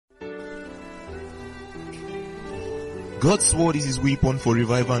God's word is his weapon for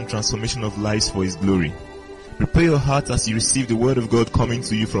revival and transformation of lives for his glory. Prepare your heart as you receive the word of God coming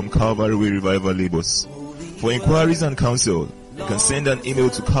to you from Calvary Way Revival Labels. For inquiries and counsel, you can send an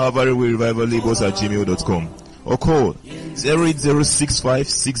email to calvarywayrevivalabels@gmail.com or call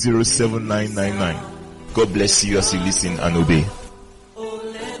 08065607999. God bless you as you listen and obey.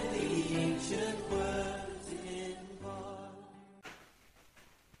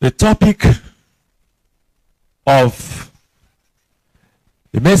 The topic of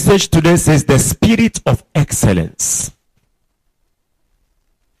the message today says the spirit of excellence.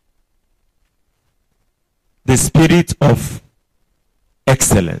 The spirit of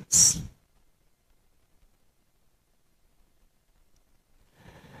excellence.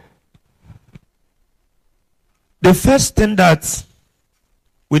 The first thing that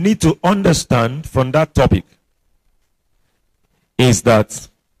we need to understand from that topic is that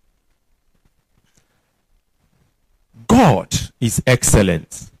God is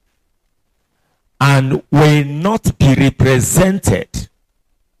excellent and will not be represented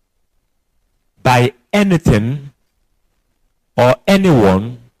by anything or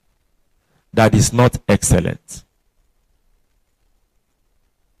anyone that is not excellent.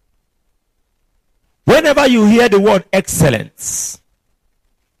 Whenever you hear the word excellence,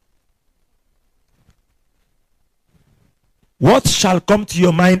 what shall come to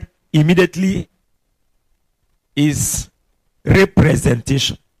your mind immediately is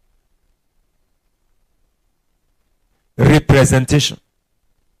representation. Representation.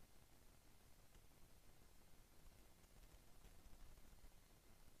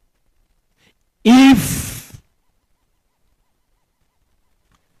 If,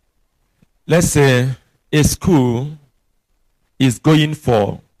 let's say, a school is going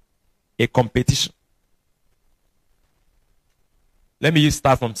for a competition. Let me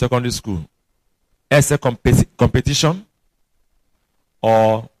start from secondary school. Essay competition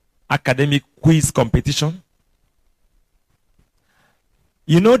or academic quiz competition.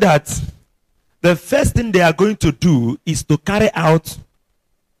 You know that the first thing they are going to do is to carry out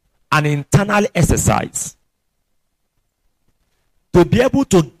an internal exercise to be able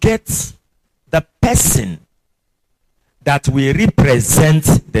to get the person that will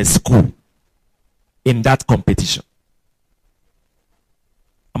represent the school in that competition.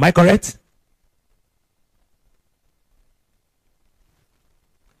 Am I correct?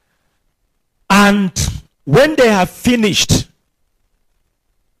 And when they have finished,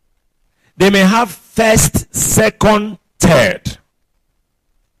 they may have first, second, third.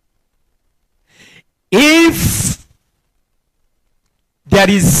 If there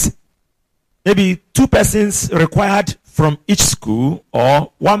is maybe 2 persons required from each school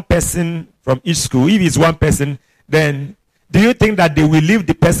or 1 person from each school, if it's 1 person, then do you think that they will leave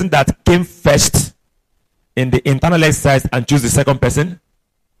the person that came first in the internal exercise and choose the second person?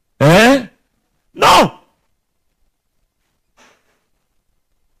 No.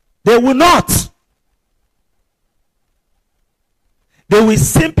 They will not. They will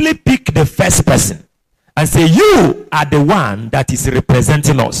simply pick the first person and say, you are the one that is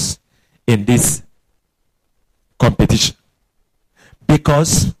representing us in this competition.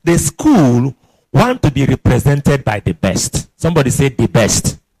 Because the school want to be represented by the best. Somebody say the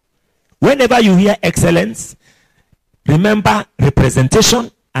best. Whenever you hear excellence, remember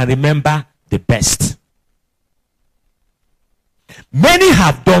representation and remember the best. Many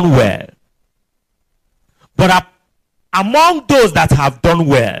have done well, but among those that have done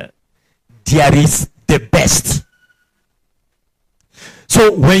well, there is the best.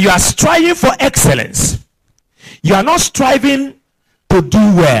 So when you are striving for excellence, you are not striving to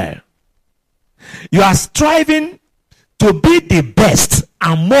do well. You are striving to be the best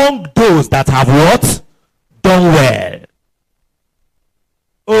among those that have what? Done well.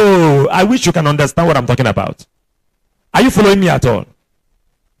 Oh, I wish you can understand what I'm talking about. Are you following me at all?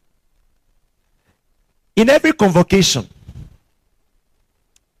 In every convocation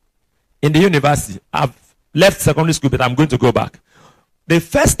in the university, I've left secondary school, but I'm going to go back. The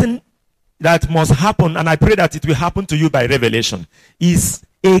first thing that must happen, and I pray that it will happen to you by revelation, is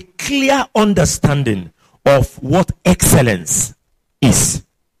a clear understanding of what excellence is.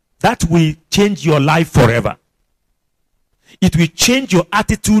 That will change your life forever. It will change your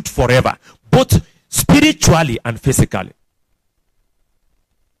attitude forever, both spiritually and physically.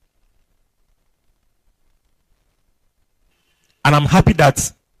 And I'm happy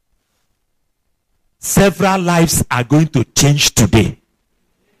that several lives are going to change today.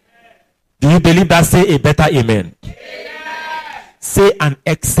 Do you believe that? Say a better amen. Amen. Say an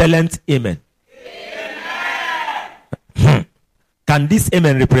excellent amen. Amen. Can this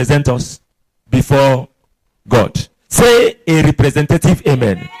amen represent us before God? Say a representative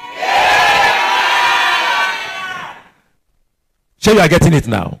amen. Sure, you are getting it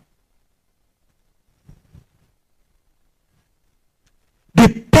now.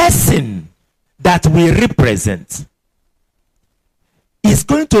 The person that we represent is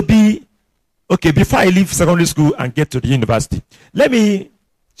going to be, okay, before I leave secondary school and get to the university, let me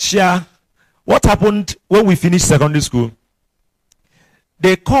share what happened when we finished secondary school.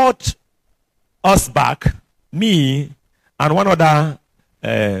 They called us back, me and one other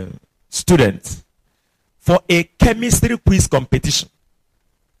student, for a chemistry quiz competition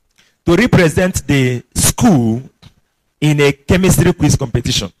to represent the school in a chemistry quiz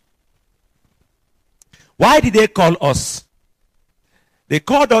competition. Why did they call us? They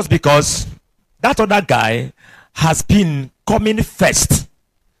called us because that other guy has been coming first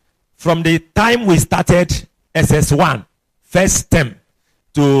from the time we started SS1, first term,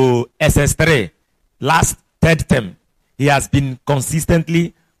 to SS3, last third term. He has been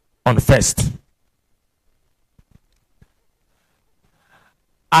consistently on first.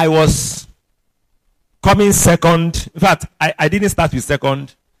 I was coming second. In fact, I didn't start with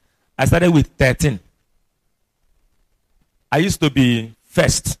second. I started with 13. I used to be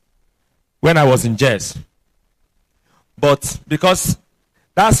first when I was in JS. But because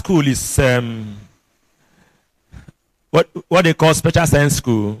that school is what they call special science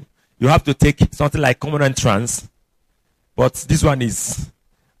school, you have to take something like common entrance. But this one is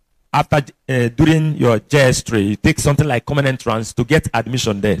after during your JS3, you take something like common entrance to get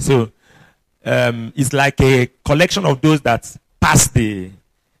admission there. So it's like a collection of those that pass the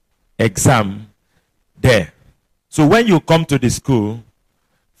exam there. So when you come to the school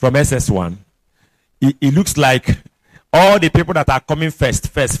from SS1, it looks like all the people that are coming first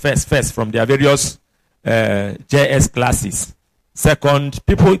from their various JS classes. Second,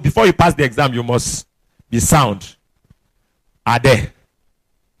 people, before you pass the exam, you must be sound, are there.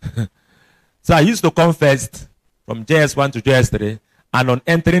 So I used to come first from JS1 to JS3, and on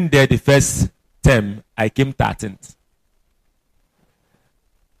entering there the first term, I came 13th.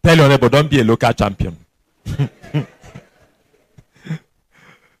 Tell your neighbor, don't be a local champion.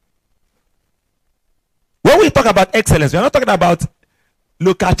 When we talk about excellence, we are not talking about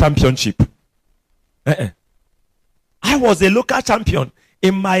local championship. I was a local champion.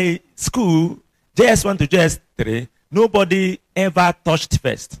 In my school, JS1 to JS3, nobody ever touched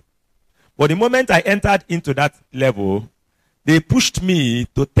first. But the moment I entered into that level, they pushed me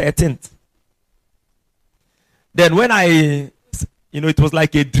to 13th. Then when it was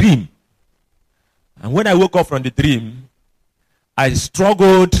like a dream. And when I woke up from the dream, I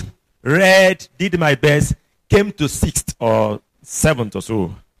struggled, read, did my best, came to 6th or 7th or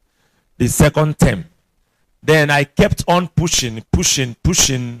so, the second term. Then I kept on pushing,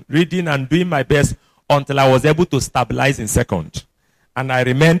 reading and doing my best until I was able to stabilize in second. And I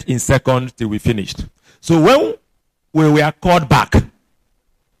remained in second till we finished. So when we were called back,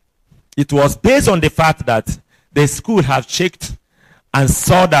 it was based on the fact that the school had checked and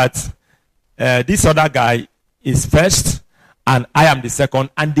saw that this other guy is first and I am the second,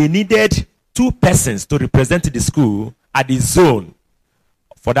 and they needed 2 persons to represent the school at the zone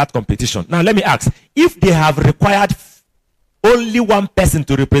for that competition. Now let me ask, if they have required only 1 person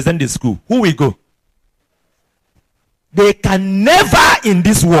to represent the school, who will go? They can never in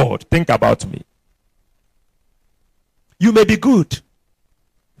this world, think about me. You may be good,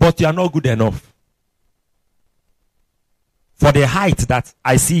 but you are not good enough for the height that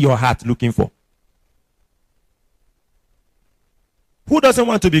I see your heart looking for. Who doesn't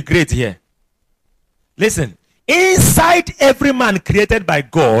want to be great here? Listen, inside every man created by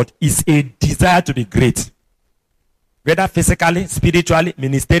God is a desire to be great. Whether physically, spiritually,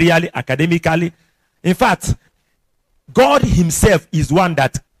 ministerially, academically. In fact, God himself is one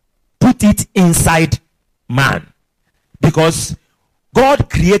that put it inside man. Because God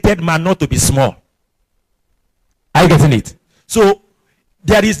created man not to be small. Are you getting it? So,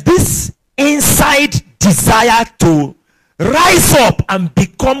 there is this inside desire to rise up and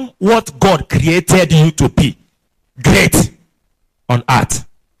become what God created you to be. Great on earth.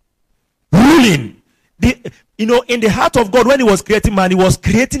 Ruling. In the heart of God, when he was creating man, he was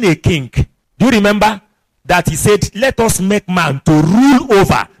creating a king. Do you remember that he said, let us make man to rule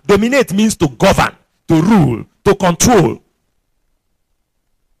over. Dominate means to govern, to rule, to control.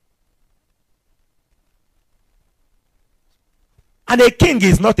 And a king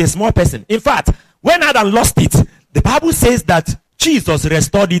is not a small person. In fact, when Adam lost it, the Bible says that Jesus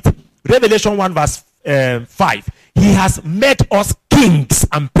restored it. Revelation 1 verse 5. He has made us kings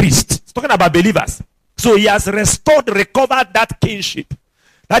and priests. It's talking about believers. So he has recovered that kingship.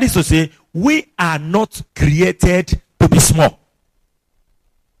 That is to say, we are not created to be small.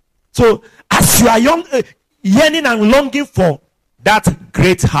 So as you are young, yearning and longing for that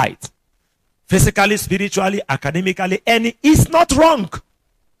great height, physically, spiritually, academically, and it's not wrong.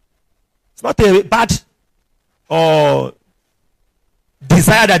 It's not a bad or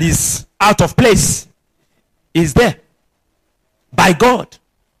desire that is out of place. It's there by God.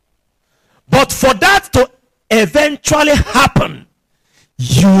 But for that to eventually happen,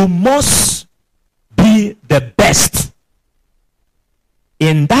 you must be the best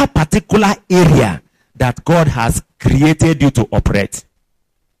in that particular area that God has created you to operate.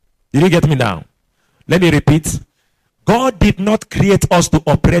 Did you get me now? Let me repeat. God did not create us to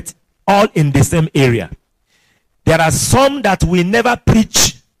operate all in the same area. There are some that will never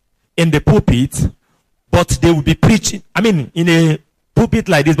preach in the pulpit, but they will be preaching, in a pulpit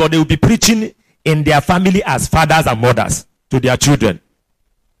like this, but they will be preaching in their family as fathers and mothers to their children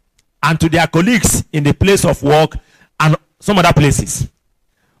and to their colleagues in the place of work and some other places.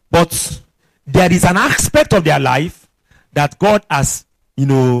 But there is an aspect of their life that God has,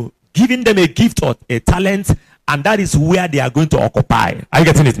 given them a gift or a talent, and that is where they are going to occupy. Are you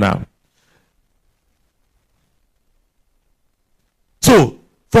getting it now? So,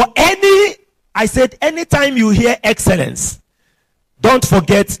 anytime you hear excellence, don't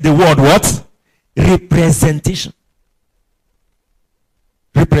forget the word what? Representation.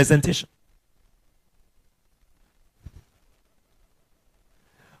 Representation.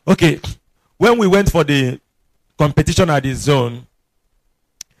 Okay, when we went for the competition at the zone,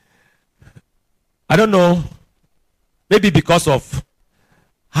 I don't know, maybe because of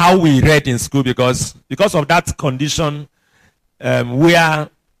how we read in school, because of that condition where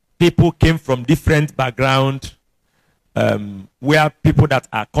people came from different background, where people that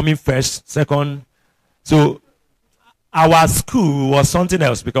are coming first, second. So our school was something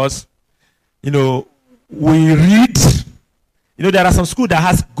else because, we read. There are some schools that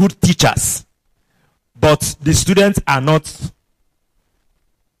has good teachers, but the students are not.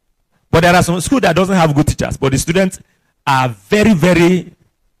 But there are some schools that doesn't have good teachers, but the students are very, very,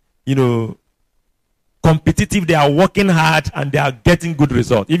 competitive. They are working hard and they are getting good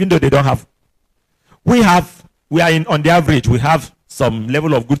results, even though they don't have. We are on the average. We have some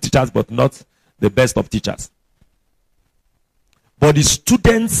level of good teachers, but not the best of teachers. But the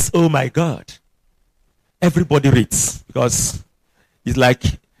students, oh my God, everybody reads because it's like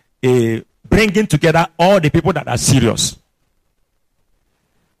bringing together all the people that are serious.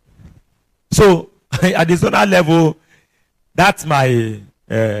 So at the zonal level, that's my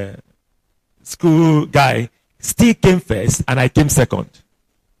school guy still came first and I came second.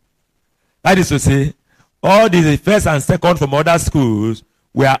 That is to say, all the first and second from other schools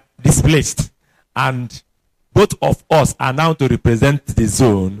were displaced, and both of us are now to represent the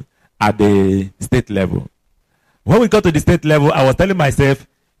zone at the state level. When we got to the state level, I was telling myself,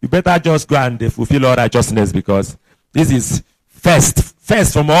 you better just go and fulfill all righteousness, because this is first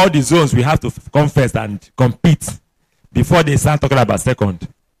from all the zones. We have to come first and compete before they start talking about second.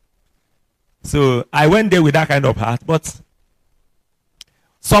 So I went there with that kind of heart, but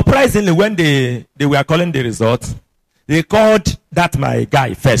surprisingly, when they were calling the result, they called that my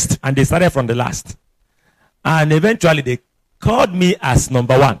guy first, and they started from the last. And eventually they called me as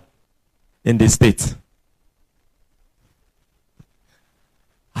number one in the state.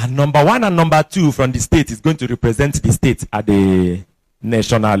 And number one and number two from the state is going to represent the state at the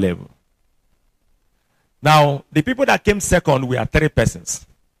national level. Now, the people that came second were 3 persons.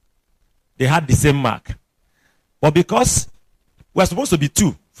 They had the same mark. But because we're supposed to be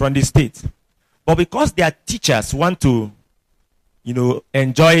 2 from the state, but because their teachers want to,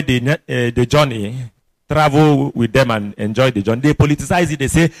 enjoy the journey, travel with them and enjoy the journey, they politicize it. They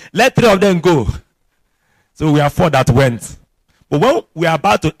say, let 3 of them go. So we are 4 that went. But when we are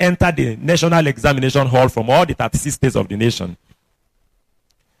about to enter the national examination hall from all the 36 states of the nation,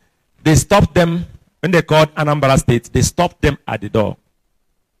 they stopped them. When they called Anambra State, they stopped them at the door.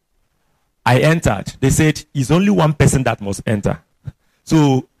 I entered. They said, it's only one person that must enter.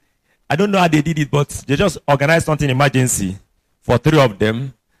 So I don't know how they did it, but they just organized something emergency for 3 of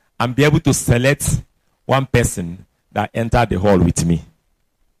them and be able to select one person that entered the hall with me.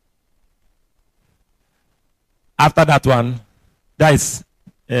 After that one,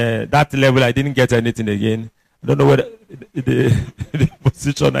 that level, I didn't get anything again. I don't know whether the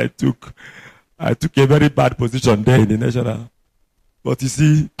position I took a very bad position there in the national. But you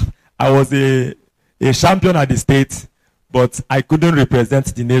see, I was a champion at the state, but I couldn't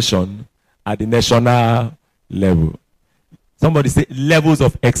represent the nation at the national level. Somebody say levels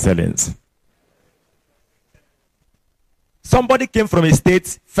of excellence. Somebody came from a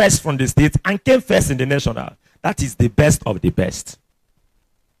state, first from the state, and came first in the national. That is the best of the best.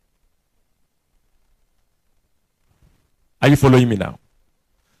 Are you following me now?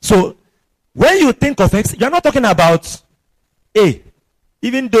 So, when you think of X, you're not talking about A.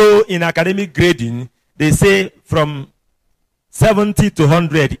 Even though in academic grading, they say from 70 to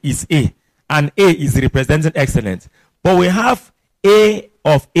 100 is A, and A is representing excellence. But we have A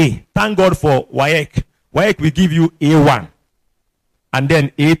of A. Thank God for WAEC. WAEC will give you A1, and then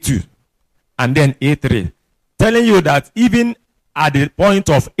A2, and then A3. Telling you that even at the point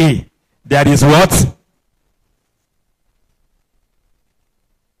of A, there is what?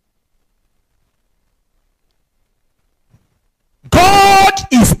 God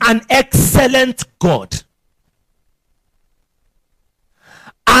is an excellent God.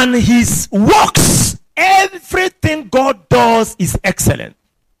 And his works, everything God does is excellent.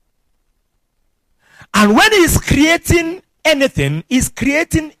 And when he is creating anything, he's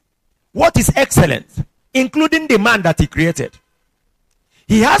creating what is excellent, including the man that he created.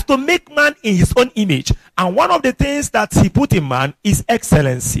 He has to make man in his own image. And one of the things that he put in man is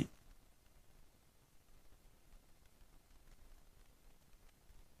excellency.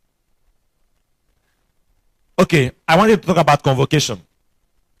 Okay, I wanted to talk about convocation.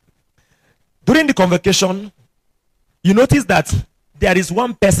 During the convocation, you notice that there is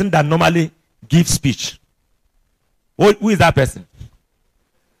one person that normally gives speech. Who is that person?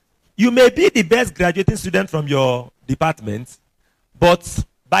 You may be the best graduating student from your department, but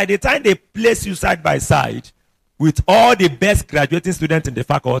by the time they place you side by side with all the best graduating students in the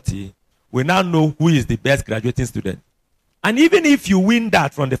faculty, we now know who is the best graduating student. And even if you win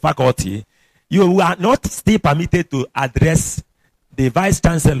that from the faculty, you are not still permitted to address the vice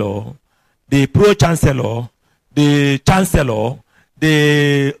chancellor, the pro-chancellor, the chancellor,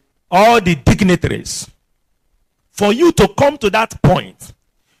 all the dignitaries. For you to come to that point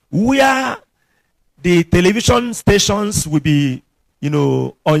where the television stations will be,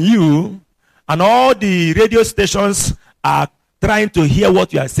 on you, and all the radio stations are trying to hear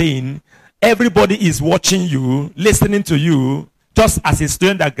what you are saying. Everybody is watching you, listening to you. Just as a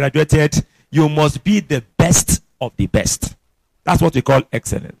student that graduated, you must be the best of the best. That's what we call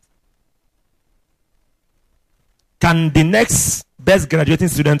excellence. Can the next best graduating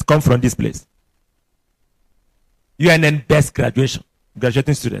student come from this place? UNN best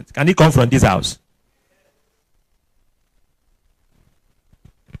graduating student. Can he come from this house?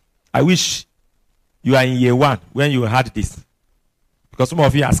 I wish you are in year 1 when you had this. Because some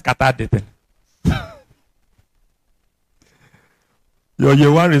of you are scattered the thing. Your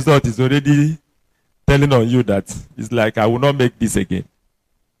year 1 result is already telling on you that it's like, I will not make this again.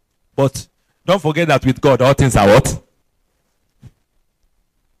 But don't forget that with God, all things are what?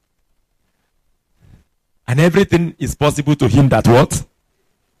 And everything is possible to him that what?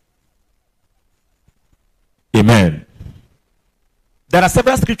 Amen. There are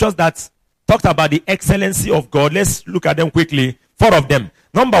several scriptures that talked about the excellency of God. Let's look at them quickly. 4 of them.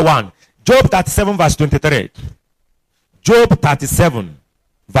 Number 1, Job 37 verse 23. Job 37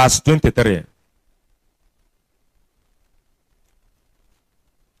 verse 23.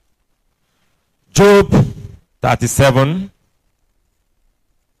 Job 37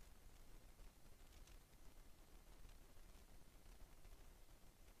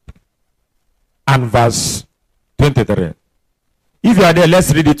 and verse 23. If you are there,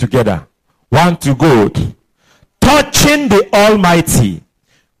 let's read it together. 1 to go. Touching the Almighty,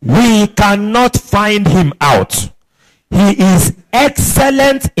 we cannot find him out. He is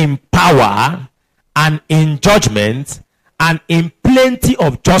excellent in power and in judgment, and in plenty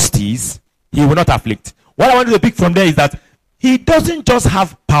of justice he will not afflict. What I want you to pick from there is that he doesn't just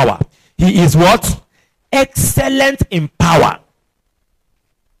have power. He is what? Excellent in power.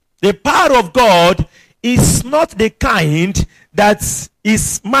 The power of God is not the kind that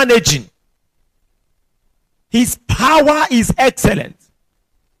is managing. His power is excellent.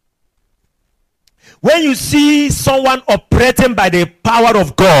 When you see someone operating by the power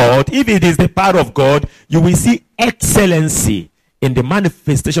of God, if it is the power of God, you will see excellency in the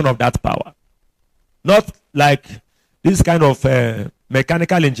manifestation of that power. Not like this kind of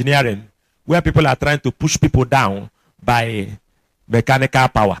mechanical engineering where people are trying to push people down by mechanical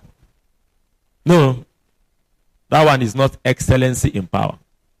power. No, that one is not excellency in power.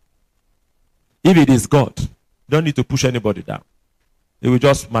 If it is God, don't need to push anybody down. He will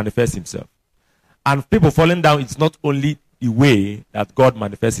just manifest himself. And people falling down, it's not only the way that God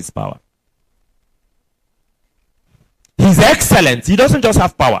manifests his power. He's excellent. He doesn't just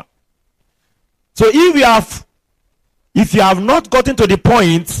have power. So if you have not gotten to the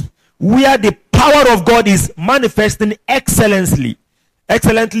point where the power of God is manifesting excellently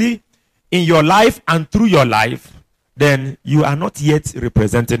in your life and through your life, then you are not yet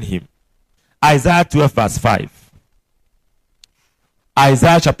representing him. Isaiah 12 verse 5.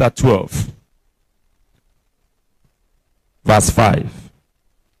 Isaiah chapter 12 verse 5.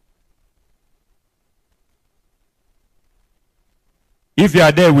 If you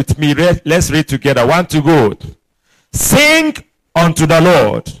are there with me, let's read together. 1 to go. Sing unto the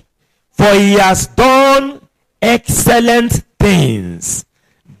Lord, for he has done excellent things.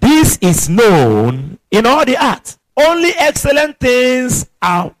 This is known in all the earth. Only excellent things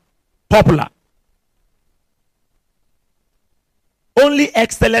are popular. Only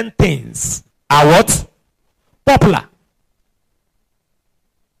excellent things are what? Popular.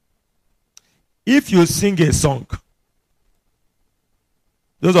 If you sing a song,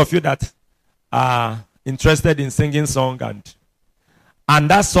 those of you that are interested in singing song and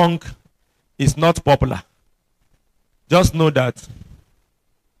that song is not popular, just know that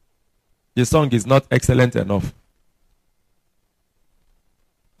the song is not excellent enough.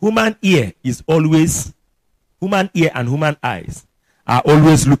 Human ear and human eyes are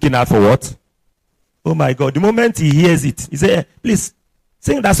always looking out for what? Oh my God. The moment he hears it, he says, please,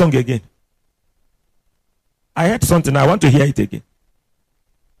 sing that song again. I heard something, I want to hear it again.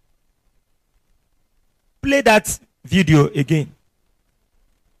 Play that video again.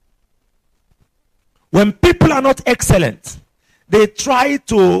 When people are not excellent, they try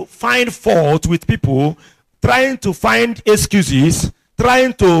to find fault with people, trying to find excuses,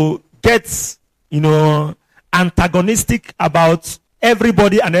 trying to get, antagonistic about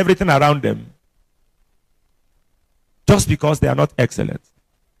everybody and everything around them. Just because they are not excellent.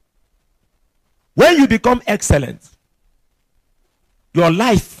 When you become excellent, your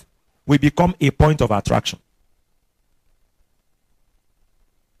life will become a point of attraction.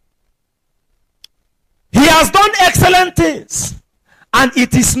 He has done excellent things, and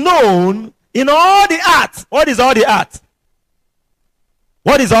it is known in all the earth. What is all the earth?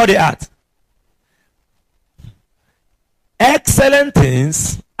 What is all the earth? Excellent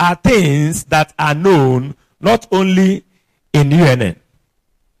things are things that are known not only in UNN.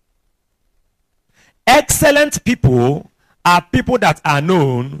 Excellent people are people that are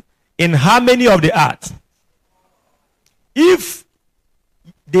known in how many of the earth? If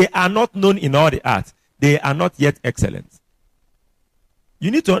they are not known in all the earth, they are not yet excellent. You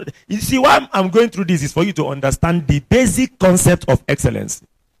need to, you see why I'm going through this is for you to understand the basic concept of excellence.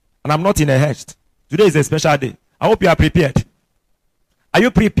 And I'm not in a haste. Today is a special day. I hope you are prepared. Are you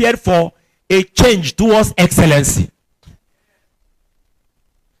prepared for a change towards excellency?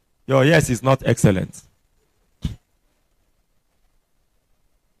 Your yes is not excellent.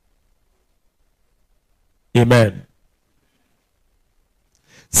 Amen.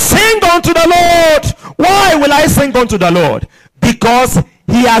 Sing unto the Lord. Why will I sing unto the Lord? Because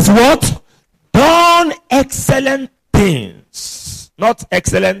he has what? Done excellent things. Not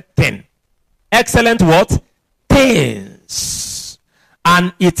excellent thing. Excellent what? Things.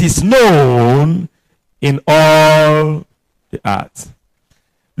 And it is known in all the earth.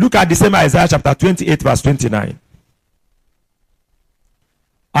 Look at the same Isaiah chapter 28 verse 29.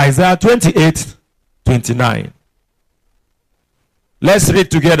 Isaiah 28, 29. Let's read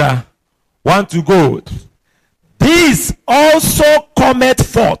together. 1 to go. This also cometh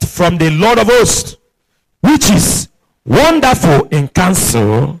forth from the Lord of hosts, which is wonderful in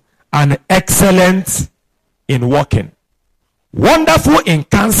counsel and excellent in working. Wonderful in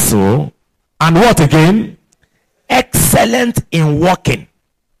counsel and what again? Excellent in working.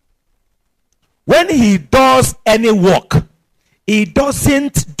 When he does any work, he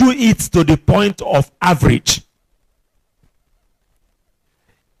doesn't do it to the point of average.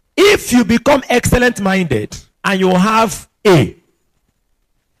 If you become excellent minded and you have A,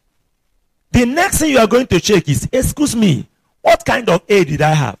 the next thing you are going to check is, excuse me, what kind of A did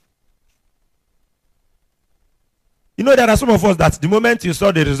I have? You know, there are some of us that the moment you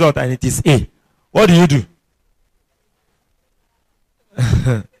saw the result and it is A, what do?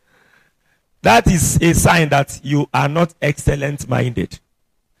 That is a sign that you are not excellent minded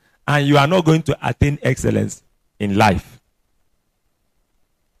and you are not going to attain excellence in life.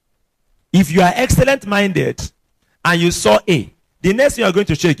 If you are excellent minded and you saw A, the next thing you are going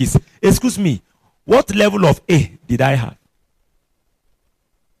to check is, excuse me, what level of A did I have?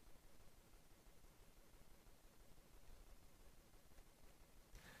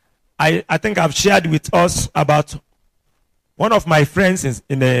 I think I've shared with us about one of my friends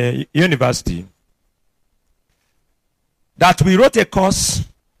in the university that we wrote a course,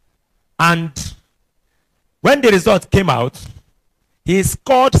 and when the result came out, he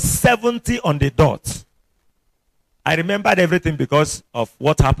scored 70 on the dot. I remembered everything because of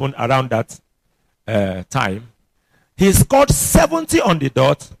what happened around that time. He scored 70 on the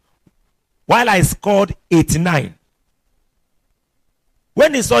dot, while I scored 89.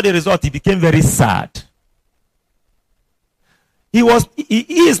 When he saw the result, he became very sad. He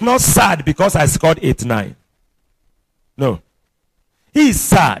is not sad because I scored 89. No. He is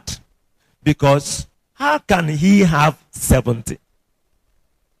sad because how can he have 70?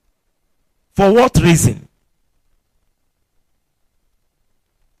 For what reason?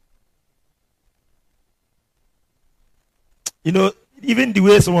 You know, even the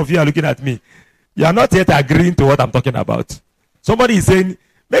way some of you are looking at me, you are not yet agreeing to what I'm talking about. Somebody is saying,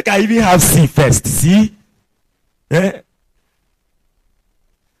 make I even have C first. C? Eh?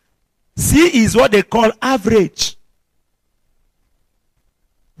 C is what they call average.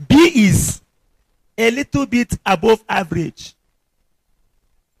 B is a little bit above average.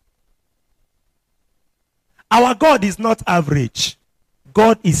 Our God is not average.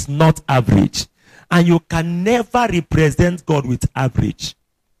 God is not average. And you can never represent God with average.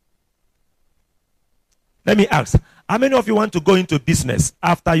 Let me ask, how many of you want to go into business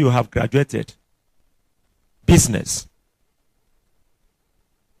after you have graduated? Business.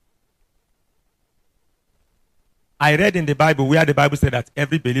 I read in the Bible where the Bible said that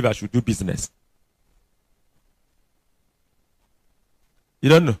every believer should do business. You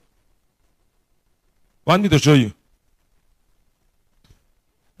don't know? Want me to show you?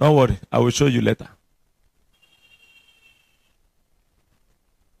 Don't worry, I will show you later.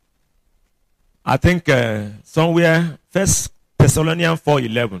 I think somewhere, 1 Thessalonians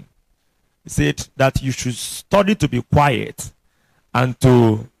 4:11, said that you should study to be quiet and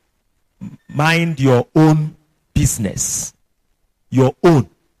to mind your own business. Your own.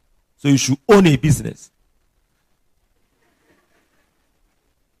 So you should own a business.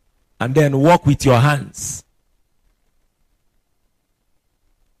 And then work with your hands.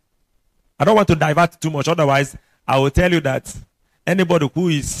 I don't want to divert too much, otherwise I will tell you that anybody who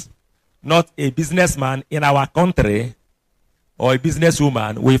is not a businessman in our country or a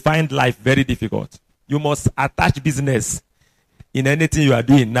businesswoman will find life very difficult. You must attach business in anything you are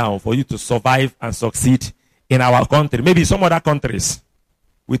doing now for you to survive and succeed in our country. Maybe some other countries,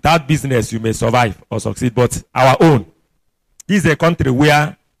 without business you may survive or succeed, but our own, this is a country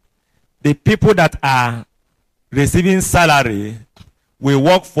where the people that are receiving salary will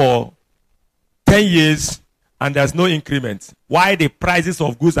work for 10 years and there's no increment. Why the prices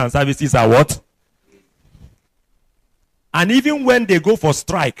of goods and services are what? And even when they go for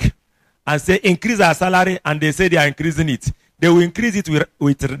strike and say increase our salary and they say they are increasing it, they will increase it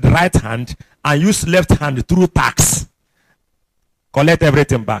with the right hand and use left hand through tax. Collect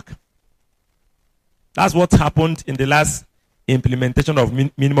everything back. That's what happened in the last implementation of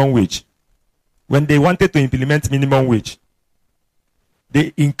minimum wage. When they wanted to implement minimum wage,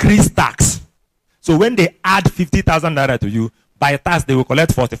 they increased tax. So when they add 50,000 naira to you, by tax they will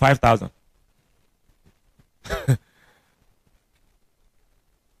collect 45,000.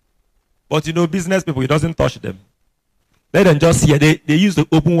 But you know, business people, it doesn't touch them. Let them just hear. They used to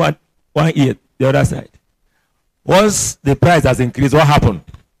open one ear, the other side. Once the price has increased, what happened?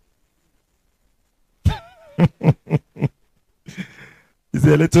 It's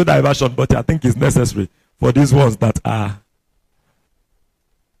a little diversion, but I think it's necessary for these ones that are,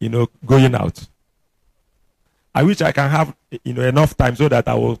 going out. I wish I can have, enough time so that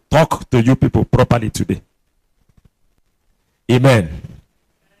I will talk to you people properly today. Amen.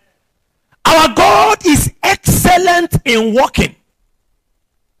 Our God is excellent in working.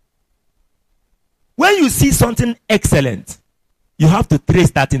 When you see something excellent, you have to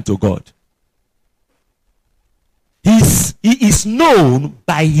trace that into God. He is known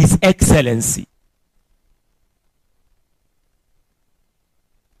by his excellency.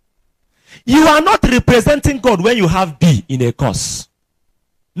 You are not representing God when you have B in a course.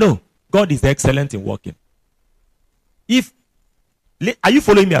 No, God is excellent in working. Are you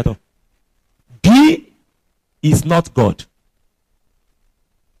following me at all? B is not God.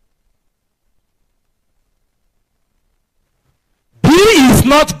 B is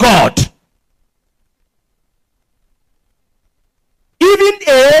not God. Even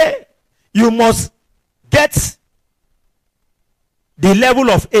A, you must get the level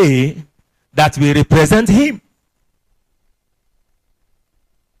of A that will represent him.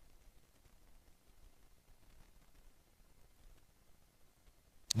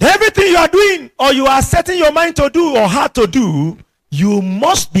 Everything you are doing or you are setting your mind to do or how to do, you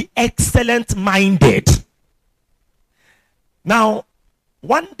must be excellent minded. Now,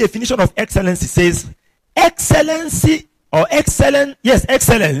 one definition of excellency says excellency or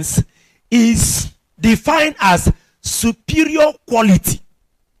excellence is defined as superior quality.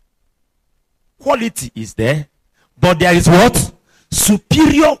 Quality is there, but there is what?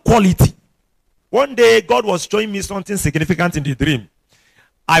 Superior quality. One day, God was showing me something significant in the dream.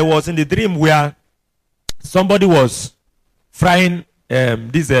 I was in the dream where somebody was frying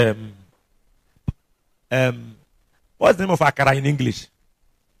what's the name of akara in English?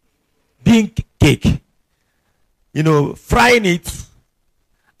 Bean cake. You know, frying it.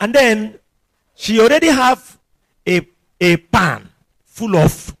 And then she already have a pan full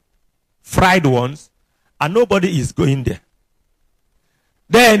of fried ones, and nobody is going there.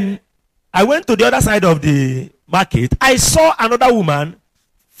 Then I went to the other side of the market. I saw another woman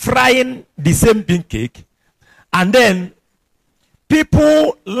frying the same bean cake, and then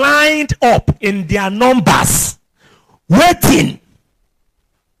people lined up in their numbers waiting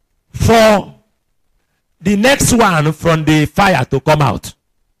for the next one from the fire to come out.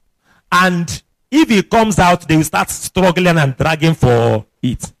 And if it comes out, they will start struggling and dragging for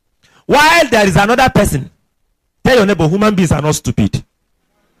it. While there is another person, tell your neighbor, human beings are not stupid.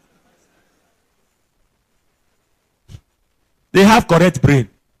 They have correct brain.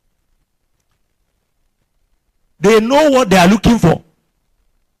 They know what they are looking for.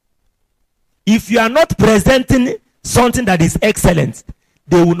 If you are not presenting something that is excellent,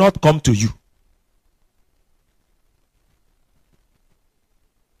 they will not come to you.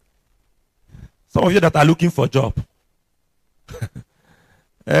 Some of you that are looking for a job.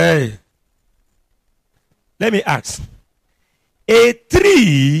 Hey. Let me ask. A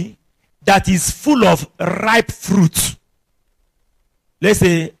tree that is full of ripe fruit. Let's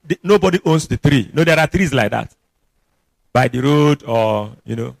say nobody owns the tree. No, there are trees like that. By the road or,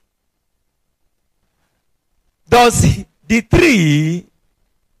 you know. Does the tree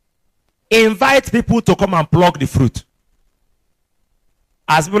invite people to come and pluck the fruit?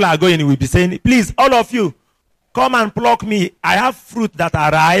 As people are going, we'll be saying, please, all of you, come and pluck me. I have fruit that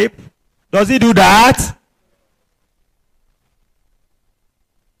are ripe. Does he do that?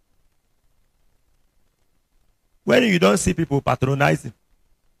 When you don't see people patronizing,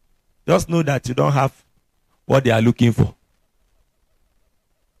 just know that you don't have what they are looking for.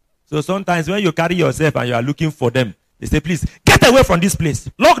 So sometimes when you carry yourself and you are looking for them, they say, please, get away from this place.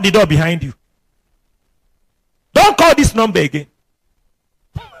 Lock the door behind you. Don't call this number again.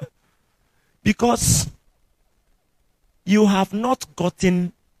 Because you have not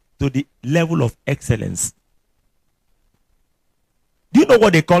gotten to the level of excellence. Do you know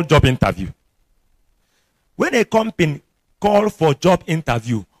what they call job interview? When a company call for job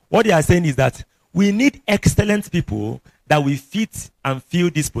interview, what they are saying is that we need excellent people that will fit and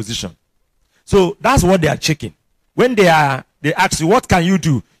fill this position. So that's what they are checking. When they ask you, what can you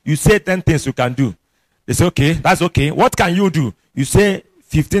do? You say 10 things you can do. They say, okay, that's okay. What can you do? You say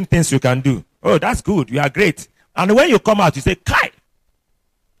 15 things you can do. Oh, that's good. You are great. And when you come out, you say, Kai.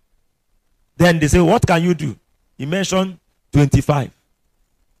 Then they say, what can you do? You mention 25.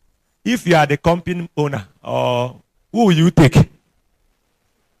 If you are the company owner, or who will you take?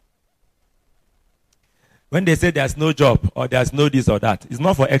 When they say there's no job, or there's no this or that, it's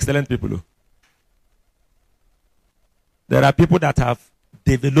not for excellent people. There are people that have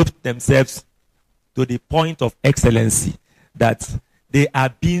developed themselves to the point of excellency that they are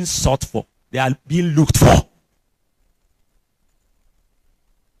being sought for. They are being looked for.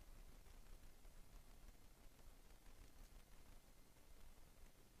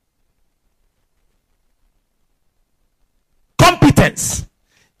 Competence.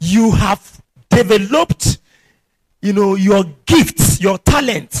 You have developed, your gifts, your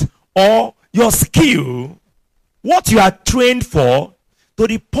talent, or your skill, what you are trained for, to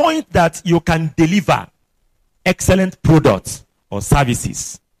the point that you can deliver excellent products or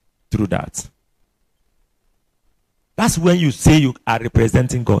services through that. That's when you say you are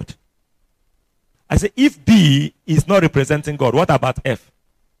representing God. I say, if B is not representing God, what about F?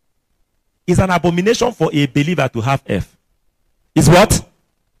 It's an abomination for a believer to have F. It's what?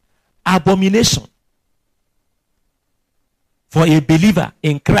 Abomination for a believer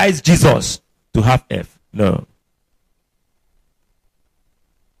in Christ Jesus to have F. No.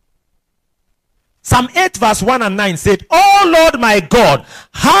 Psalm 8 verse 1 and 9 said, Oh Lord my God,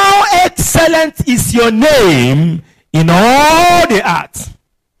 how excellent is your name in all the earth.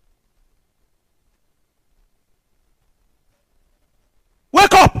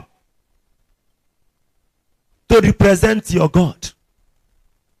 Wake up to represent your God.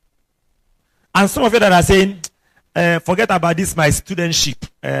 And some of you that are saying, forget about this, my studentship.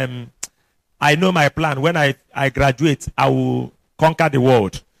 I know my plan. When I graduate, I will conquer the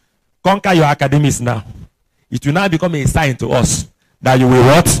world. Conquer your academics now. It will now become a sign to us that you will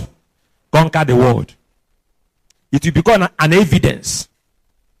what? Conquer the world. it will become an evidence.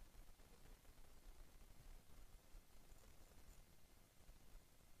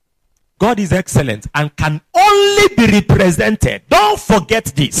 God is excellent and can only be represented. Don't forget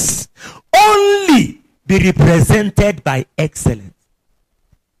this. Only be represented by excellence.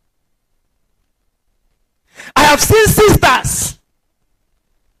 I have seen sisters.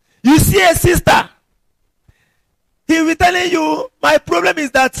 You see a sister. He will be telling you, my problem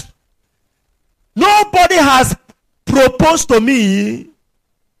is that nobody has proposed to me.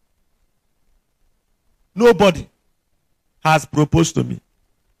 Nobody has proposed to me.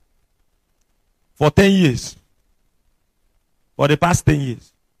 For 10 years. For the past 10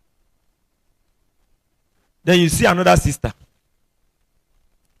 years. Then you see another sister.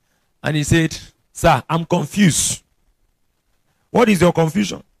 And he said, sir, I'm confused. What is your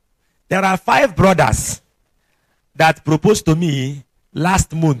confusion? There are 5 brothers that proposed to me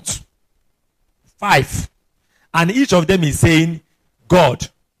last month. 5. And each of them is saying, God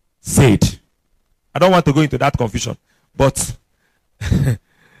said. I don't want to go into that confusion. But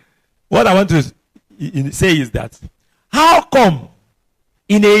what I want to say is that, how come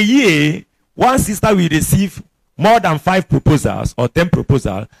in a year one sister will receive more than 5 proposals or 10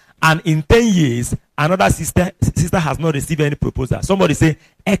 proposals, and in 10 years another sister has not received any proposal? Somebody say,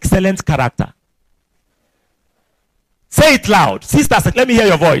 excellent character. Say it loud. Sisters, let me hear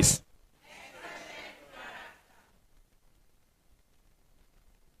your voice.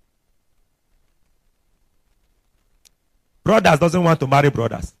 Brothers doesn't want to marry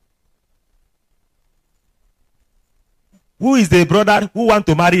brothers. Who is the brother who want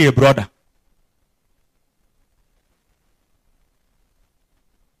to marry a brother?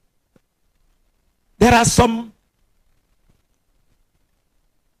 There are some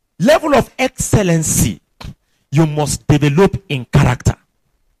level of excellency you must develop in character.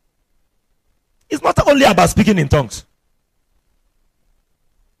 It's not only about speaking in tongues.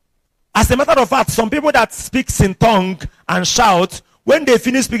 As a matter of fact, some people that speaks in tongue and shout, when they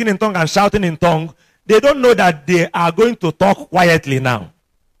finish speaking in tongue and shouting in tongue, they don't know that they are going to talk quietly now.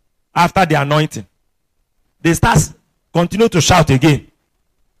 After the anointing, they continue to shout again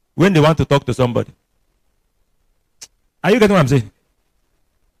when they want to talk to somebody. Are you getting what I'm saying?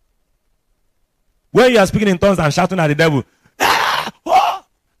 When you are speaking in tongues and shouting at the devil,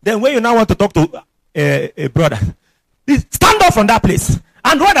 then when you now want to talk to a brother, stand up from that place.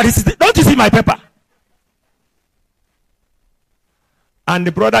 And brother, don't you see my paper? And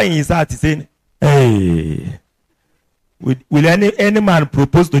the brother in his heart is saying, hey, will any man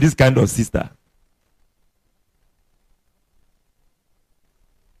propose to this kind of sister?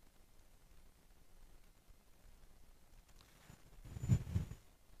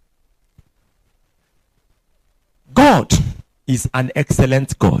 God is an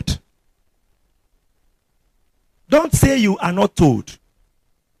excellent God. Don't say you are not told.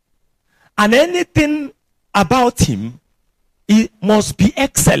 And anything about him, it must be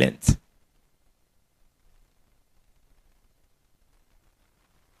excellent.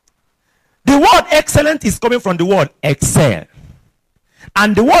 The word excellent is coming from the word excel.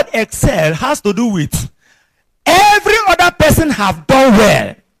 And the word excel has to do with every other person have done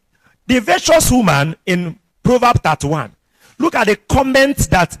well. The virtuous woman in Proverbs 31. Look at the comments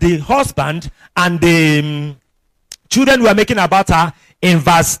that the husband and the children were making about her in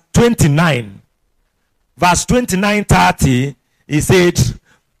verse 29. Verse 29-30, he said,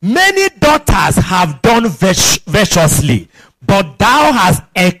 many daughters have done virtuously, but thou hast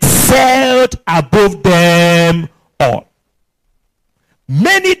excelled above them all.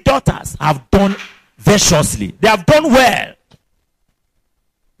 Many daughters have done virtuously. They have done well,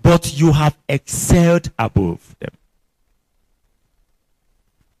 but you have excelled above them.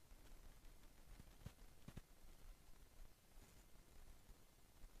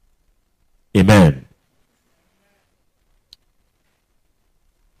 Amen.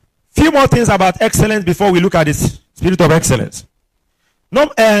 Few more things about excellence before we look at this spirit of excellence.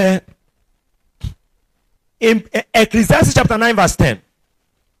 In Ecclesiastes chapter 9 verse 10,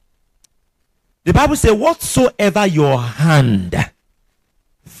 the Bible says, whatsoever your hand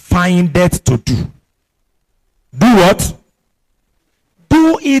findeth to do, do what?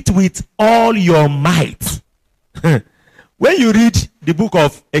 Do it with all your might. When you read the book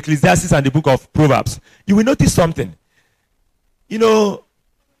of Ecclesiastes and the book of Proverbs, you will notice something. You know,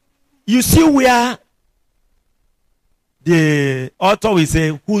 you see where the author will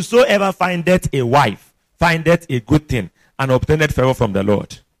say, whosoever findeth a wife, findeth a good thing, and obtaineth favor from the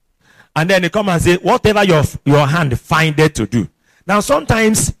Lord. And then they come and say, whatever your hand findeth to do. Now,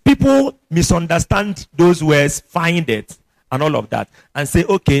 sometimes people misunderstand those words, find it, and all of that, and say,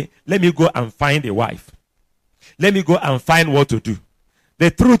 okay, let me go and find a wife. let me go and find what to do. The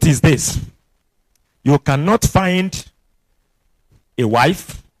truth is this. You cannot find a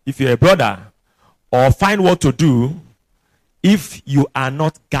wife if you're a brother, or find what to do if you are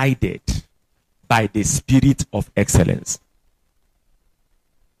not guided by the spirit of excellence.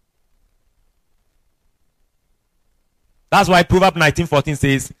 That's why Proverbs 19:14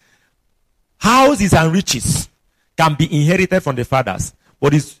 says, houses and riches can be inherited from the fathers,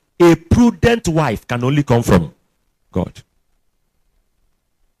 but a prudent wife can only come from God.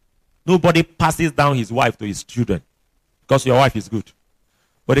 Nobody passes down his wife to his children because your wife is good.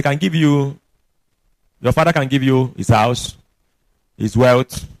 But he can give you, your father can give you his house, his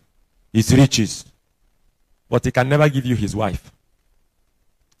wealth, his riches. But he can never give you his wife.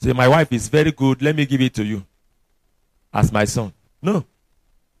 Say, my wife is very good, let me give it to you as my son. No.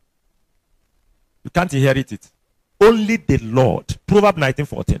 You can't inherit it. Only the Lord, Proverbs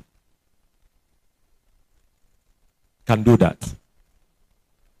 19:14, can do that.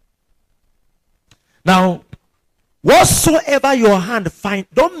 Now, whatsoever your hand find,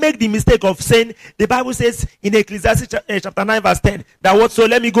 don't make the mistake of saying, the Bible says in Ecclesiastes chapter 9 verse 10, that what, so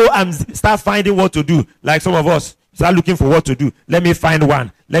let me go and start finding what to do. Like some of us, start looking for what to do. Let me find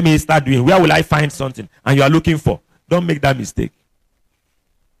one. Let me start doing. Where will I find something? And you are looking for. Don't make that mistake.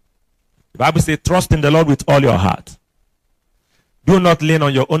 The Bible says, trust in the Lord with all your heart. Do not lean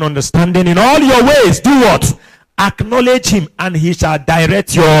on your own understanding. In all your ways, do what? Acknowledge him, and he shall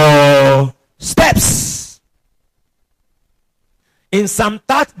direct your steps. In Psalm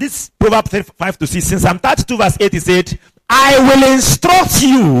 30, this Proverbs 5-6, in Psalm 32 verse 8, he said, I will instruct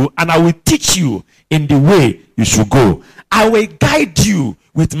you and I will teach you in the way you should go. I will guide you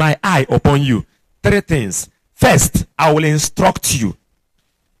with my eye upon you. 3 things. First, I will instruct you.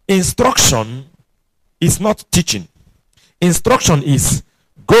 Instruction is not teaching. Instruction is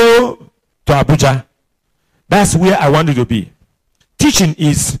go to Abuja. That's where I want you to be. Teaching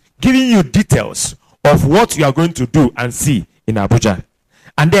is giving you details of what you are going to do and see in Abuja.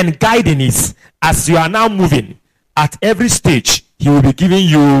 And then guiding is, as you are now moving, at every stage, he will be giving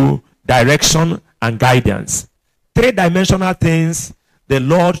you direction and guidance. 3-dimensional things the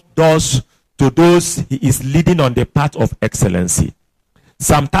Lord does to those he is leading on the path of excellency.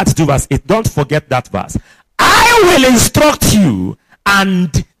 Psalm 32 verse 8. Don't forget that verse. I will instruct you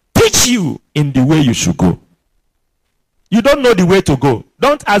and teach you in the way you should go. You don't know the way to go.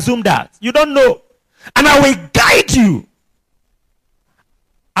 Don't assume that. You don't know. And I will guide you.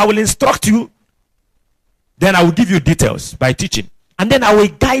 I will instruct you. Then I will give you details by teaching. And then I will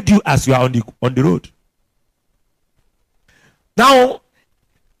guide you as you are on the road. Now,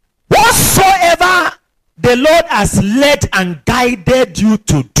 whatsoever the Lord has led and guided you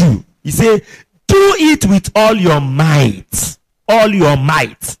to do, he said, do it with all your might. All your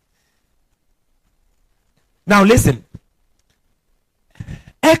might. Now listen.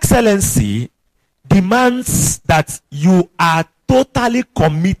 Excellency demands that you are totally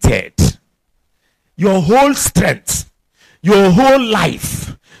committed. Your whole strength, your whole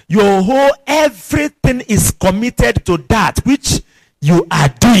life, your whole everything is committed to that which you are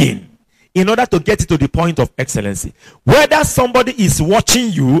doing in order to get it to the point of excellency. Whether somebody is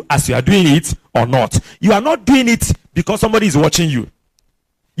watching you as you are doing it or not, you are not doing it because somebody is watching you.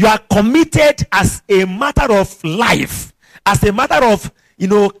 You are committed as a matter of life, as a matter of,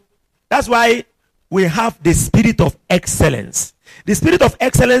 that's why we have the spirit of excellence. The spirit of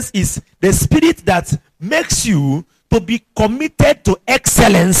excellence is the spirit that makes you to be committed to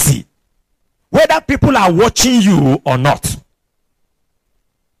excellency, whether people are watching you or not.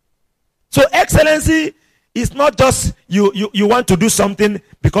 So excellency is not just you want to do something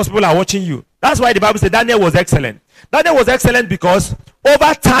because people are watching you. That's why the Bible said Daniel was excellent. Daniel was excellent because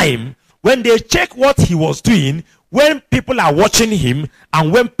over time, when they check what he was doing, when people are watching him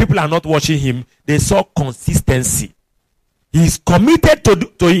and when people are not watching him, they saw consistency. He is committed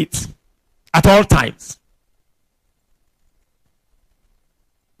to it at all times.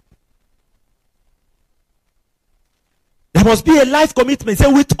 There must be a life commitment. Say,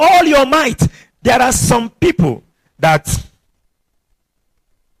 with all your might. There are some people that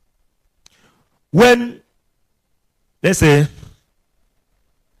when, let's say,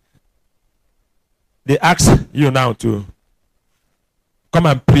 they ask you now to come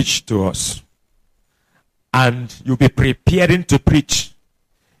and preach to us, and you'll be preparing to preach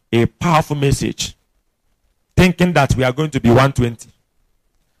a powerful message, thinking that we are going to be 120.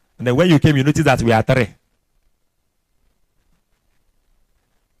 And then when you came, you noticed that we are 3.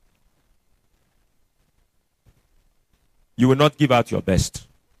 You will not give out your best.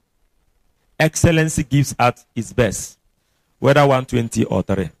 Excellency gives out its best, whether 120 or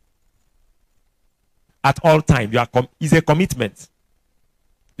 3. at all times. It's a commitment.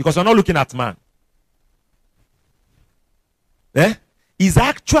 Because you're not looking at man. It's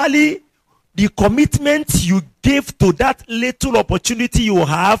actually the commitment you give to that little opportunity you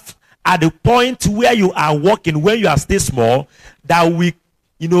have at the point where you are walking, when you are still small, that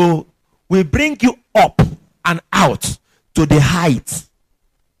will bring you up and out to the height.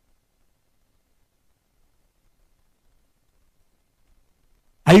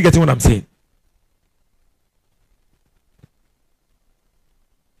 Are you getting what I'm saying?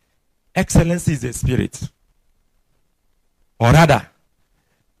 Excellence is a spirit. Or rather,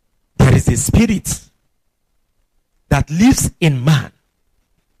 there is a spirit that lives in man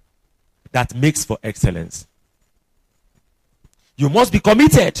that makes for excellence. You must be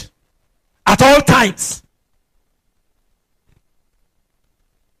committed at all times.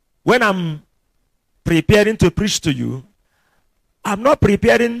 When I'm preparing to preach to you, I'm not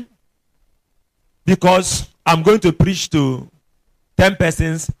preparing because I'm going to preach to 10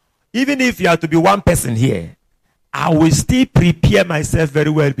 persons. Even if you have to be one person here, I will still prepare myself very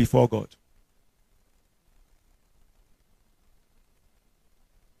well before God.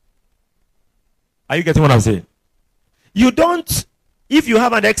 Are you getting what I'm saying? If you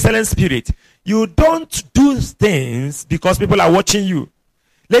have an excellent spirit, you don't do things because people are watching you.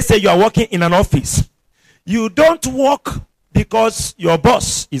 Let's say you are working in an office. You don't work because your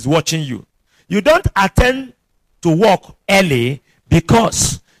boss is watching you. You don't attend to work early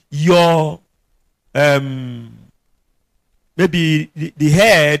because your maybe the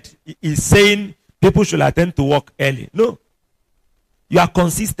head is saying people should attend to work early. No. You are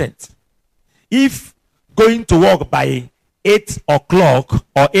consistent. If going to work by 8 o'clock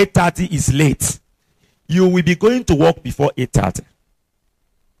or 8:30 is late, you will be going to work before 8:30.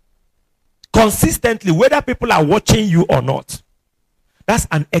 Consistently, whether people are watching you or not. That's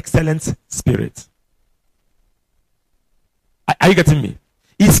an excellent spirit. Are you getting me?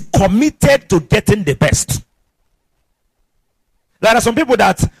 He's committed to getting the best. There are some people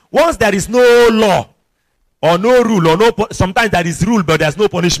that once there is no law or no rule or sometimes there is rule but there's no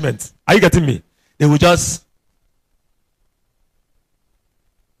punishment. Are you getting me? They will just.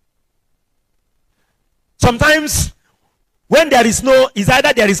 Sometimes when there is it's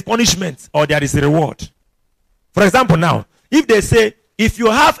either there is punishment or there is a reward. For example, now, if they say, if you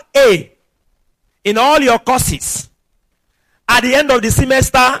have A in all your courses, at the end of the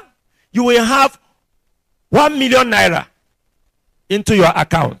semester, you will have 1 million naira into your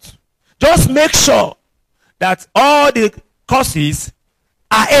account. Just make sure that all the courses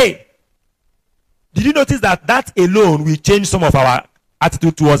are A. Did you notice that alone will change some of our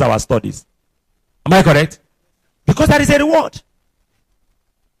attitude towards our studies? Am I correct? Because there is a reward.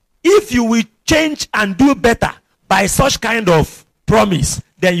 If you will change and do better by such kind of promise,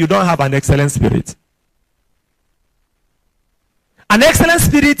 then you don't have an excellent spirit. An excellent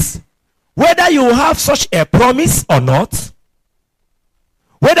spirit, whether you have such a promise or not,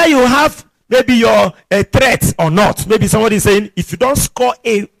 whether you have maybe a threat or not, maybe somebody is saying, if you don't score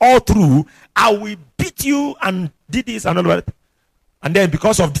A all through, I will beat you and did this and all that. And then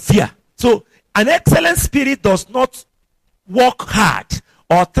because of the fear. So an excellent spirit does not work hard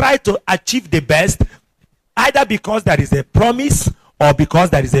or try to achieve the best, either because there is a promise or because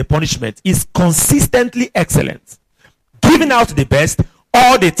there is a punishment. It's consistently excellent. Giving out the best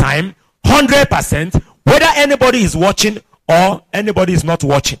all the time, 100%, whether anybody is watching or anybody is not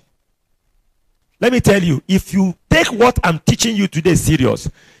watching. Let me tell you, if you take what I'm teaching you today serious,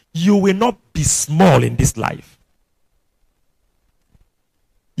 you will not be small in this life.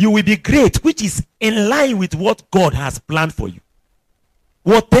 You will be great, which is in line with what God has planned for you.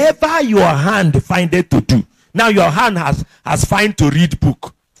 Whatever your hand findeth to do. Now your hand has find to read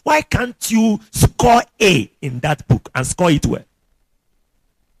book. Why can't you score A in that book and score it well?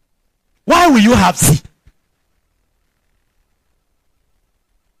 Why will you have C?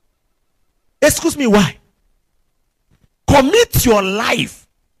 Excuse me, why? Commit your life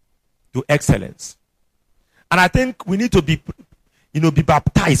to excellence. And I think we need to be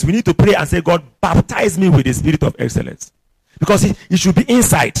baptized. We need to pray and say, God, baptize me with the spirit of excellence. Because it should be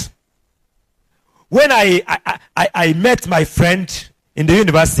inside. When I met my friend in the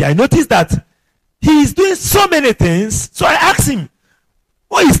university, I noticed that he is doing so many things. So I asked him,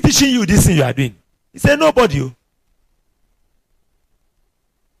 what is teaching you this thing you are doing? He said, nobody.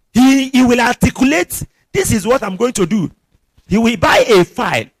 He will articulate, this is what I'm going to do. He will buy a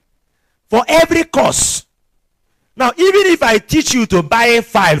file for every course. Now, even if I teach you to buy a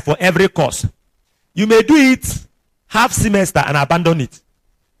file for every course, you may do it half semester and abandon it.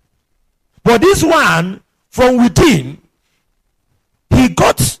 But this one, from within, he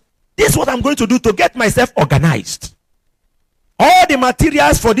got this is what I'm going to do to get myself organized. All the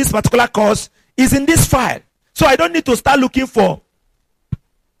materials for this particular course is in this file. So I don't need to start looking for.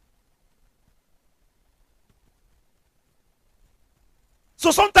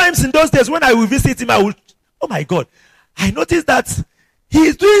 So sometimes in those days when I will visit him, I will, oh my God, I noticed that he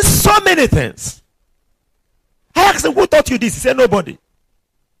is doing so many things. I asked him, who taught you this? He said, nobody.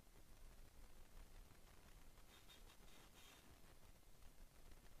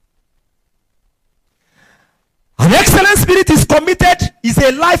 An excellent spirit is committed, is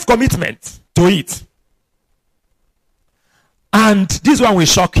a life commitment to it. And this one will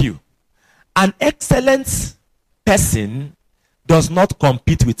shock you. An excellent person does not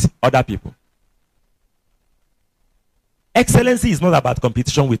compete with other people. Excellency is not about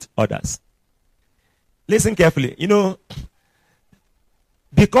competition with others. Listen carefully. You know,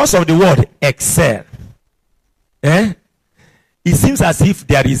 because of the word excel, it seems as if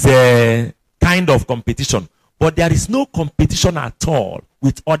there is a kind of competition. But there is no competition at all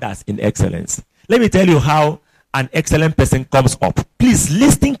with others in excellence. Let me tell you how an excellent person comes up. Please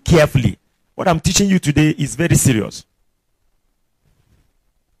listen carefully. What I'm teaching you today is very serious.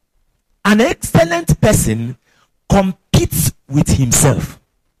 An excellent person competes with himself.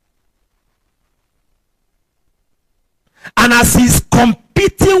 And as he's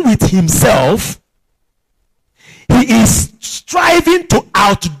competing with himself, he is striving to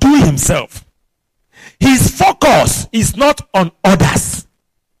outdo himself. His focus is not on others.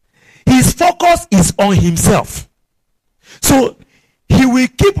 His focus is on himself. So he will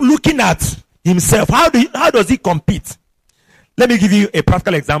keep looking at himself. How does he compete? Let me give you a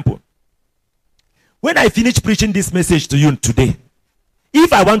practical example. When I finish preaching this message to you today,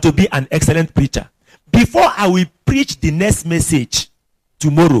 if I want to be an excellent preacher, before I will preach the next message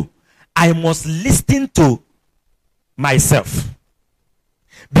tomorrow, I must listen to myself.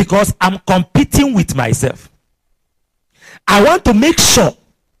 Because I'm competing with myself. I want to make sure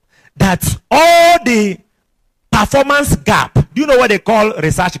that all the performance gap, do you know what they call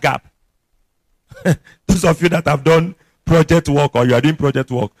research gap? Those of you that have done project work or you are doing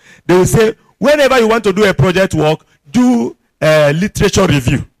project work, they will say, whenever you want to do a project work, do a literature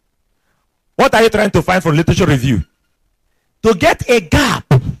review. What are you trying to find from literature review? To get a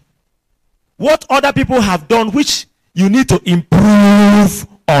gap. What other people have done which you need to improve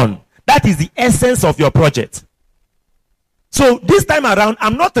on. That is the essence of your project. So this time around,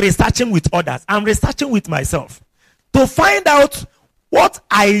 I'm not researching with others. I'm researching with myself. To find out what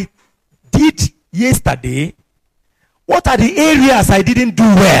I did yesterday, what are the areas I didn't do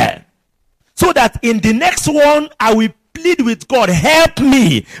well. So that in the next one, I will plead with God, help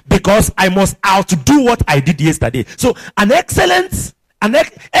me, because I must outdo what I did yesterday. So an excellency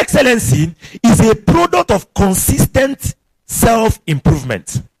is a product of consistent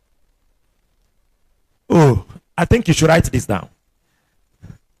self-improvement. Oh, I think you should write this down.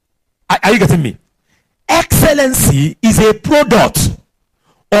 Are you getting me? Excellency is a product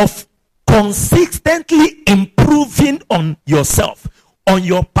of consistently improving on yourself, on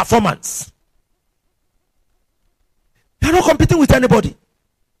your performance. You are not competing with anybody.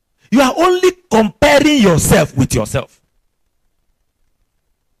 You are only comparing yourself with yourself.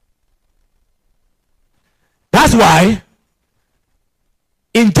 That's why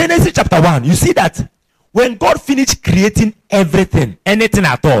in Genesis chapter 1, you see that when God finished creating everything, anything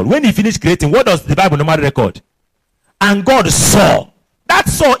at all, when he finished creating, what does the Bible normally record? And God saw. That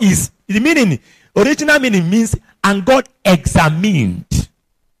saw is the meaning, original meaning means, and God examined.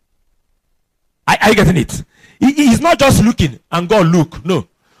 Are you getting it? He is not just looking and God look. No.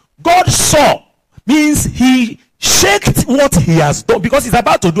 God saw means he shaked what he has done because he's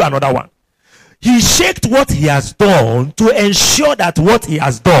about to do another one. He shaked what he has done to ensure that what he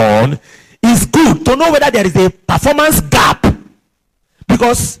has done is good, to know whether there is a performance gap.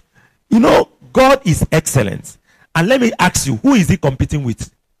 Because, you know, God is excellent. And let me ask you, who is he competing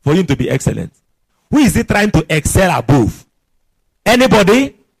with for him to be excellent? Who is he trying to excel above?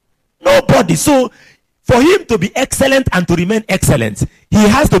 Anybody? Nobody. So, for him to be excellent and to remain excellent, he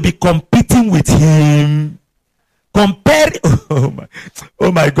has to be competing with him.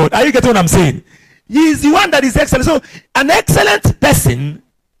 Oh my God. Are you getting what I'm saying? He is the one that is excellent. So, an excellent person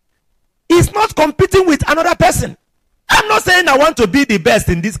is not competing with another person. I'm not saying I want to be the best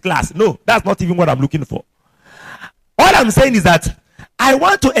in this class. No, that's not even what I'm looking for. All I'm saying is that I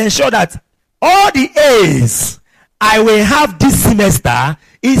want to ensure that all the A's I will have this semester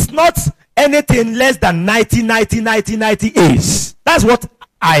is not anything less than 90 A's. That's what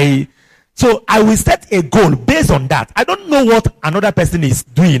so I will set a goal based on that. I don't know what another person is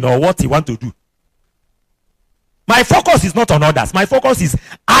doing or what he wants to do. My focus is not on others. My focus is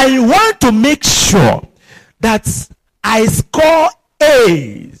I want to make sure that I score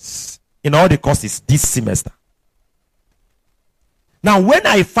A's in all the courses this semester. Now, when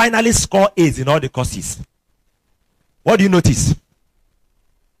I finally score A's in all the courses, what do you notice?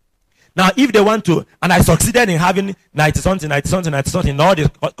 Now, if they want to, and I succeeded in having 90-something in all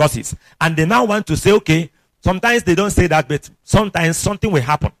the courses, and they now want to say, okay, sometimes they don't say that, but sometimes something will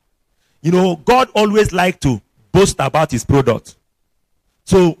happen. You know, God always like to boast about his product.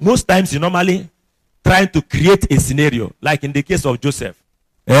 So, most times, you normally trying to create a scenario, like in the case of Joseph.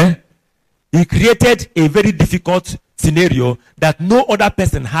 He created a very difficult scenario that no other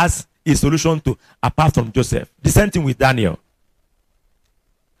person has a solution to apart from Joseph. The same thing with Daniel.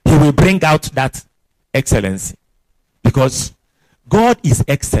 He will bring out that excellency because God is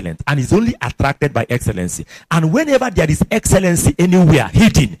excellent and is only attracted by excellency. And whenever there is excellency anywhere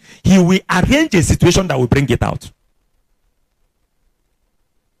hidden, he will arrange a situation that will bring it out.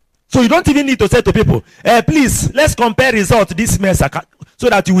 So you don't even need to say to people, please, let's compare results this semester so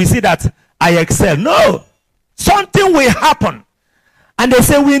that you will see that I excel. No. Something will happen. And they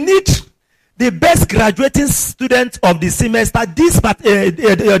say we need the best graduating student of the semester,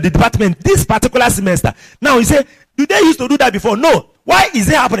 the department, this particular semester. Now you say, do they used to do that before? No. Why is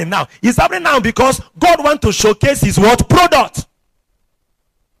it happening now? It's happening now because God wants to showcase his what? Product.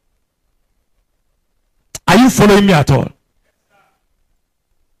 Are you following me at all?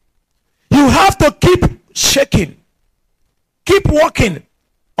 You have to keep shaking. Keep working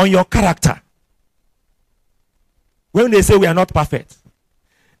on your character. When they say we are not perfect,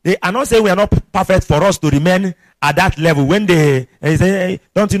 they are not saying we are not perfect for us to remain at that level. When they say, hey,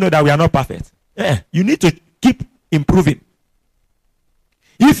 don't you know that we are not perfect? You need to keep improving.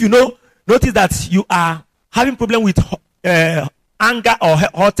 If you notice that you are having problem with anger or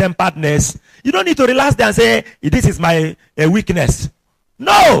hot-temperedness, you don't need to relax there and say, hey, this is my weakness.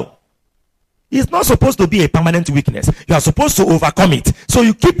 No. It's not supposed to be a permanent weakness. You are supposed to overcome it. So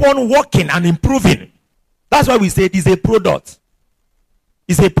you keep on working and improving. That's why we say it is a product.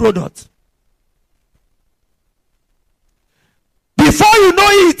 It's a product. Before you know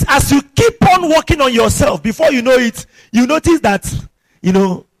it, as you keep on working on yourself, before you know it, you notice that,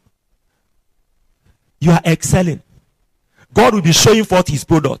 you are excelling. God will be showing forth his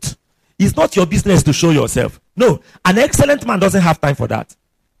product. It's not your business to show yourself. No, an excellent man doesn't have time for that.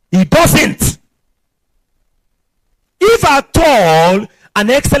 He doesn't. If at all an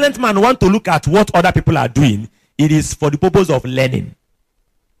excellent man wants to look at what other people are doing, it is for the purpose of learning.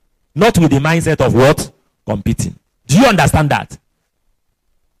 Not with the mindset of what? Competing. Do you understand that?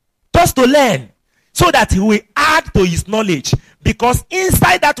 Just to learn. So that he will add to his knowledge. Because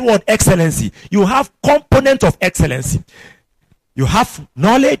inside that word excellency, you have component of excellency. You have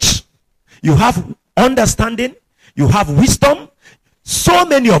knowledge. You have understanding. You have wisdom. So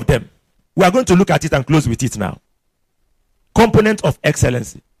many of them. We are going to look at it and close with it now. Component of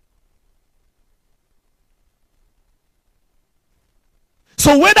excellency.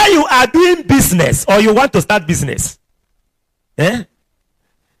 So whether you are doing business or you want to start business, that's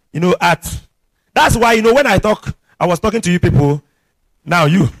why, when I was talking to you people, I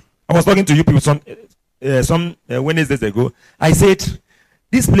was talking to you people some Wednesdays ago. I said,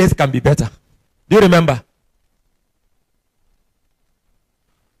 this place can be better. Do you remember?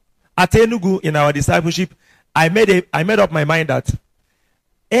 At Enugu, in our discipleship, I made up my mind that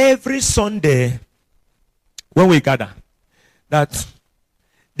every Sunday when we gather, that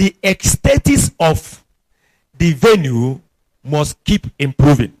the aesthetics of the venue must keep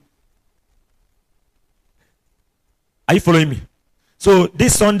improving. Are you following me? So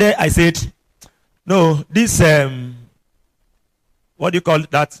this Sunday I said, no, this what do you call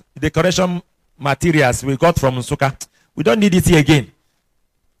that? Decoration materials we got from Nsukka, we don't need it here again.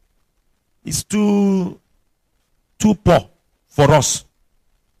 It's too poor for us.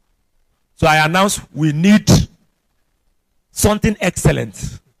 So I announced we need something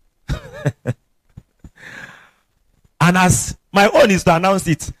excellent. And as my own is to announce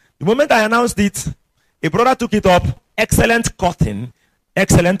it, the moment I announced it, a brother took it up, excellent cotton,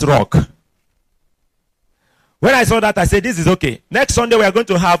 excellent rock. When I saw that, I said, this is okay. Next Sunday, we are going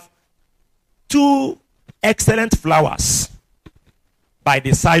to have 2 excellent flowers by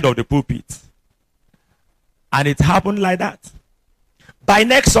the side of the pulpit. And it happened like that. By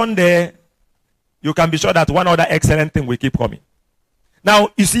next Sunday, you can be sure that one other excellent thing will keep coming. Now,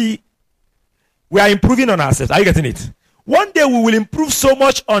 you see, we are improving on ourselves. Are you getting it? One day we will improve so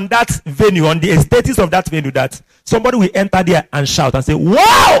much on that venue, on the aesthetics of that venue, that somebody will enter there and shout and say,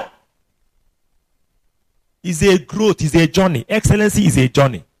 wow! It's a growth, it's a journey. Excellency is a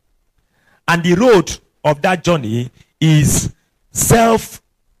journey. And the road of that journey is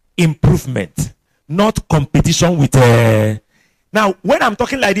self-improvement, not competition with Now, when I'm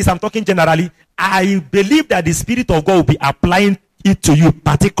talking like this, I'm talking generally. I believe that the Spirit of God will be applying it to you,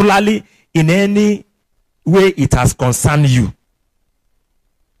 particularly in any way it has concerned you.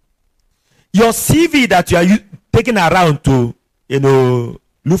 Your CV that you are taking around to,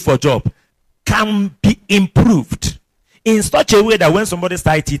 look for a job can be improved in such a way that when somebody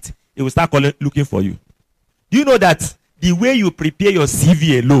starts it, it will start looking for you. Do you know that the way you prepare your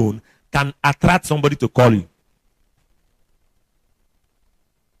CV alone can attract somebody to call you?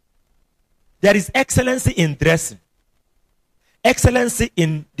 There is excellency in dressing, excellency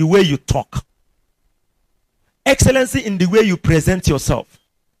in the way you talk, excellency in the way you present yourself.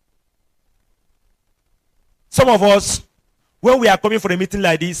 Some of us, when we are coming for a meeting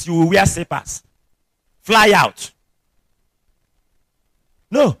like this, you will wear slippers, fly out.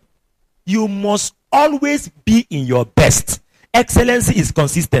 No, you must always be in your best. Excellency is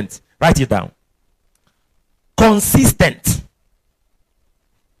consistent. Write it down. Consistent.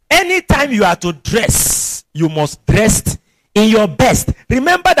 Anytime you are to dress, you must dress in your best.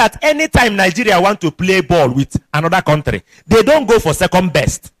 Remember that anytime Nigeria want to play ball with another country, they don't go for second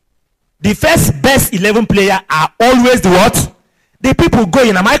best. The first best 11 players are always the what? The people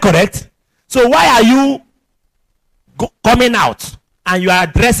going. Am I correct? So why are you coming out and you are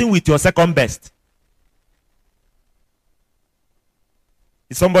dressing with your second best?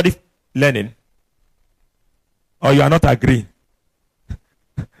 Is somebody learning? Or you are not agreeing?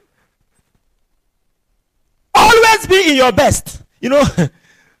 Always be in your best.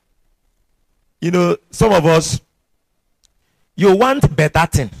 Some of us, you want better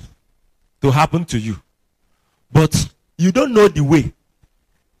thing to happen to you, but you don't know the way.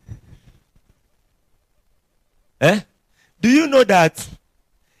 Do you know that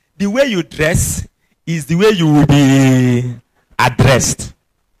the way you dress is the way you will be addressed?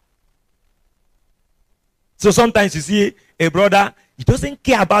 So sometimes you see a brother, he doesn't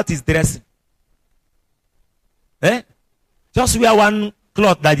care about his dressing. Just wear one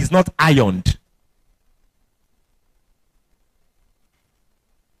cloth that is not ironed.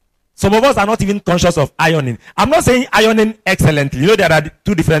 Some of us are not even conscious of ironing. I'm not saying ironing excellently. There are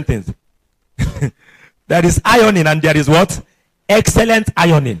two different things. There is ironing and there is what? Excellent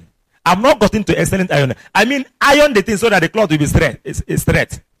ironing. I'm not getting to excellent ironing. I mean iron the thing so that the cloth will be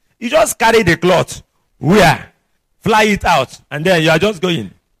straight. You just carry the cloth, fly it out, and then you are just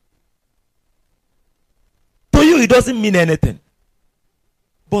going. To you, it doesn't mean anything.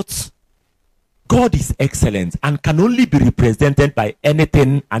 But God is excellent and can only be represented by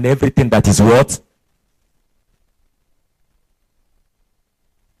anything and everything that is what?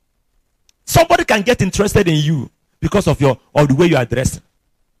 Somebody can get interested in you because of the way you are dressing.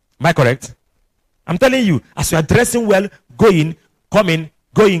 Am I correct? I'm telling you, as you are dressing well, going, coming,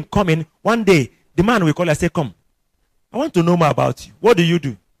 one day the man will call and say, "Come, I want to know more about you. What do you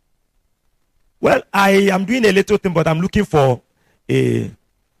do?" Well, I am doing a little thing, but I'm looking for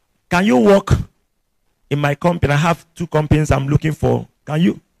can you work in my company? I have 2 companies I'm looking for. Can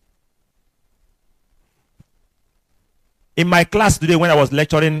you? In my class today, when I was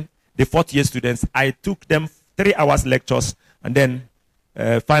lecturing the 4th year students, I took them 3 hours lectures and then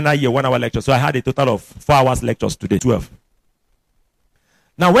final year 1 hour lecture. So I had a total of 4 hours lectures today, 12.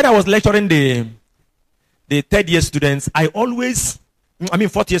 Now, when I was lecturing the 3rd year students,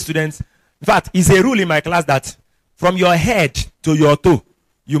 4th year students, in fact, it's a rule in my class that from your head to your toe,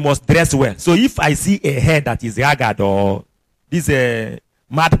 you must dress well. So if I see a head that is haggard or these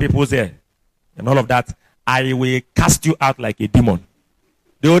mad people there and all of that, I will cast you out like a demon.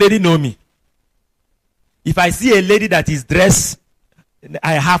 They already know me. If I see a lady that is dressed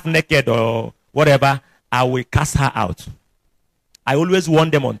half naked or whatever, I will cast her out. I always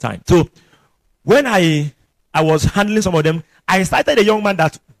warn them on time. So when I was handling some of them, I started a young man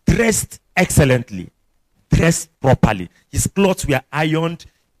that dressed excellently, dressed properly. His clothes were ironed,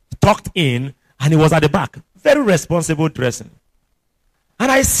 tucked in, and he was at the back. Very responsible dressing.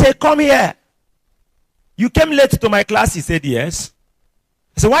 And I said, "Come here. You came late to my class." He said, "Yes."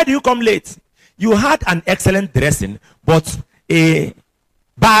 I said, "Why do you come late?" "You had an excellent dressing, but a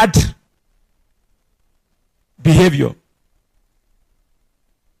bad behavior."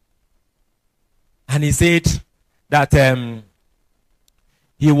 And he said that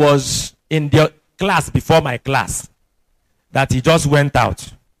he was in the class before my class, that he just went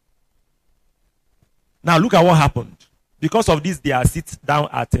out. Now look at what happened. Because of this, they are sit down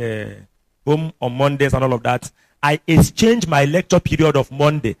at home on Mondays and all of that. I exchanged my lecture period of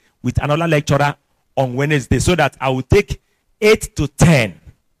Monday with another lecturer on Wednesday so that I would take 8 to 10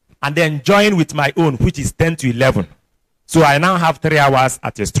 and then join with my own, which is 10 to 11. So I now have 3 hours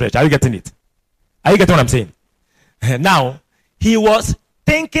at a stretch. Are you getting it? Are you getting what I'm saying? Now, he was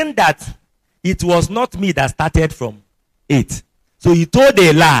thinking that it was not me that started from 8. So he told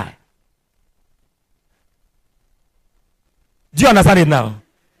a lie. Do you understand it now?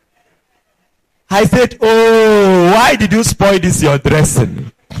 I said, oh, why did you spoil this your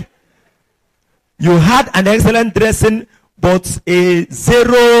dressing? You had an excellent dressing, but a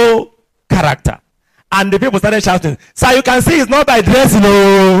 0 character. And the people started shouting, sir, you can see it's not by dressing.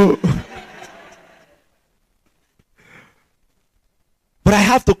 No. But I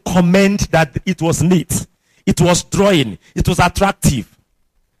have to comment that it was neat. It was drawing. It was attractive.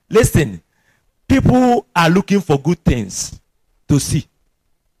 Listen, people are looking for good things to see.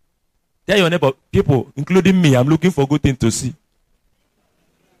 Tell your neighbor, people, including me, I'm looking for good things to see.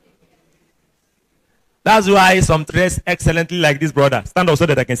 That's why some dress excellently like this brother. Stand up so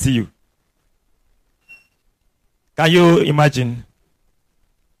that I can see you. Can you imagine?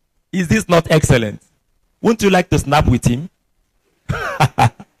 Is this not excellent? Wouldn't you like to snap with him?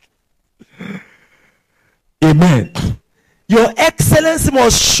 Amen. Your excellence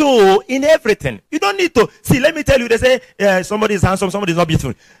must show in everything. You don't need to. See, let me tell you, they say somebody is handsome, somebody is not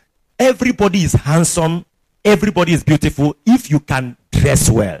beautiful. Everybody is handsome. Everybody is beautiful if you can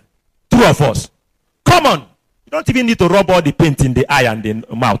dress well. Two of us. Come on. You don't even need to rub all the paint in the eye and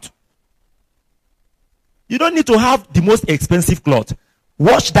the mouth. You don't need to have the most expensive cloth.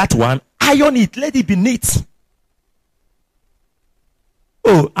 Wash that one. Iron it. Let it be neat.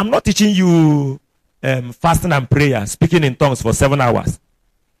 Oh, I'm not teaching you fasting and prayer, speaking in tongues for 7 hours.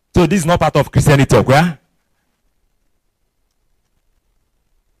 So this is not part of Christianity, okay?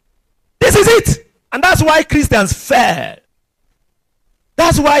 This is it. And that's why Christians fail.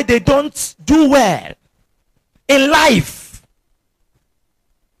 That's why they don't do well in life.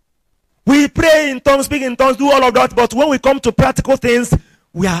 We pray in tongues, speak in tongues, do all of that, but when we come to practical things,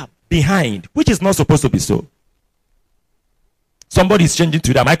 we are behind, which is not supposed to be so. Somebody is changing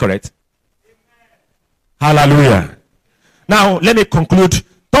to that. Am I correct? Amen. Hallelujah. Now, let me conclude.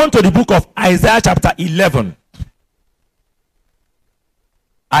 Turn to the book of Isaiah chapter 11.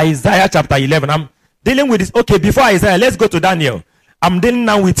 Isaiah chapter 11. I'm dealing with this. Okay, before Isaiah, let's go to Daniel. I'm dealing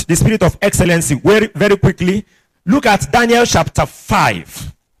now with the spirit of excellency. Very, very quickly. Look at Daniel chapter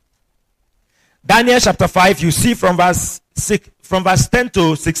 5. Daniel chapter 5, you see from verse 10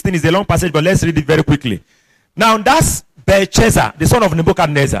 to 16 is a long passage, but let's read it very quickly. Now, that's Belshazzar, the son of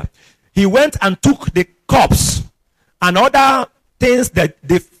Nebuchadnezzar. He went and took the cups and other things that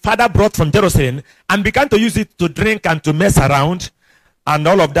the father brought from Jerusalem and began to use it to drink and to mess around and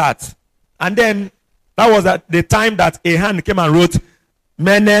all of that. And then that was at the time that a hand came and wrote,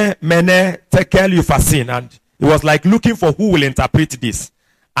 Mene, Mene, Tekel, Upharsin. And he was like looking for who will interpret this.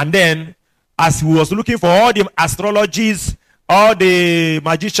 And then as he was looking for all the astrologies, all the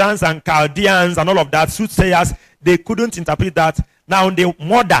magicians and Chaldeans and all of that, soothsayers, they couldn't interpret that. Now the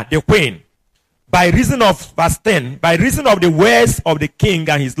mother, the queen, by reason of verse 10, by reason of the words of the king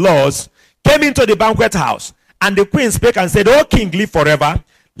and his laws, came into the banquet house. And the queen spake and said, O king, live forever.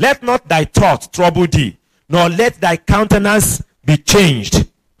 Let not thy thought trouble thee, nor let thy countenance be changed.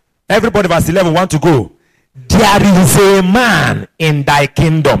 Everybody, verse 11, want to go. There is a man in thy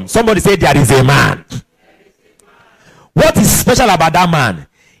kingdom. Somebody say, there is a man. What is special about that man?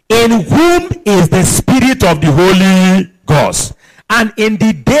 In whom is the spirit of the Holy Ghost. And in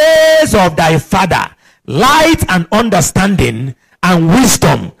the days of thy father, light and understanding and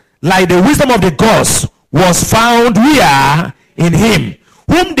wisdom, like the wisdom of the gods, was found where? In him.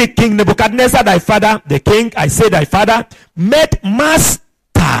 Whom the king Nebuchadnezzar, thy father, the king, I say thy father, made master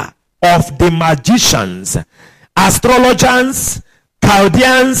of the magicians, astrologers,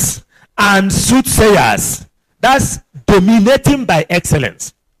 Chaldeans, and soothsayers. That's dominating by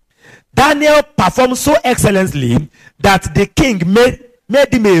excellence. Daniel performed so excellently that the king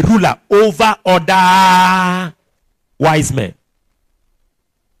made him a ruler over other wise men.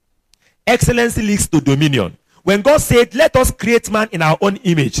 Excellency leads to dominion. When God said, let us create man in our own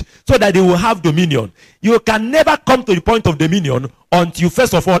image so that they will have dominion, you can never come to the point of dominion until you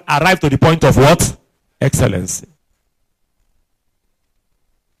first of all arrive to the point of what? Excellency.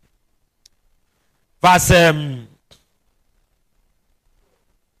 Verse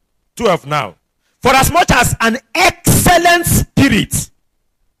 12 now. For as much as an excellent spirit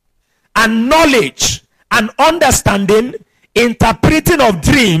and knowledge and understanding, interpreting of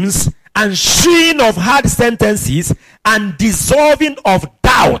dreams and shewing of hard sentences and dissolving of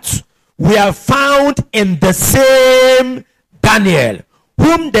doubts were found in the same Daniel,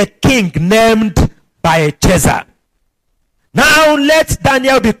 whom the king named Belshazzar. Now let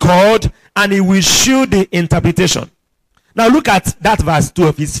Daniel be called, and he will shew the interpretation. Now look at that verse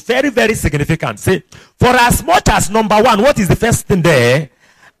 12. It's very, very significant. Say, for as much as number one, what is the first thing there?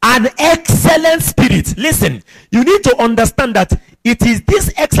 An excellent spirit. Listen, you need to understand that it is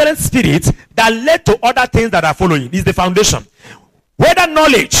this excellent spirit that led to other things that are following. This is the foundation. Whether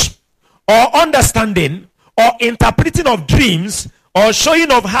knowledge or understanding or interpreting of dreams or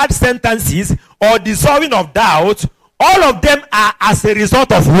showing of hard sentences or dissolving of doubt, all of them are as a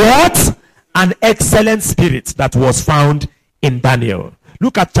result of what? An excellent spirit that was found in Daniel.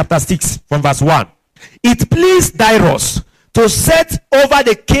 Look at chapter 6 from verse 1. It pleased Darius to set over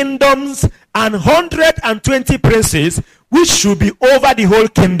the kingdoms 120 princes, which should be over the whole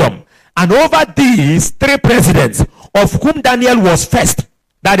kingdom, and over these 3 presidents, of whom Daniel was first,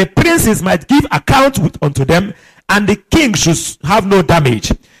 that the princes might give account unto them, and the king should have no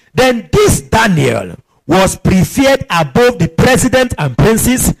damage. Then this Daniel was preferred above the president and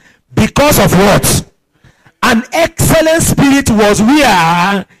princes because of what? An excellent spirit was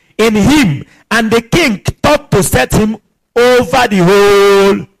where in him, and the king thought to set him over the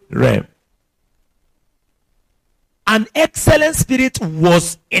whole realm. An excellent spirit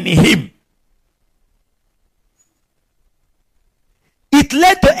was in him. It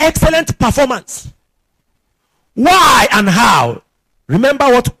led to excellent performance. Why and how? Remember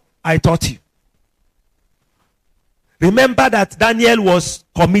what I taught you. Remember that Daniel was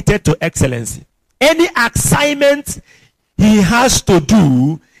committed to excellency. Any assignment he has to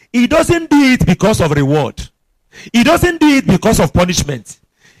do, he doesn't do it because of reward. He doesn't do it because of punishment.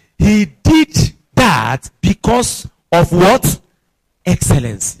 He did that because of what?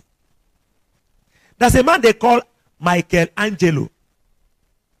 Excellency. There's a man they call Michelangelo.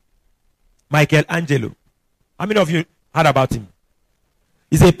 Michelangelo. How many of you heard about him?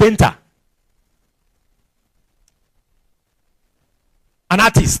 He's a painter. An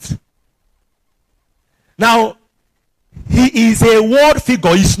artist. Now, he is a world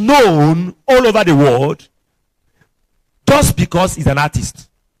figure. He's known all over the world just because he's an artist.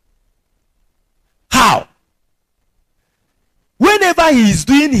 How? Whenever he is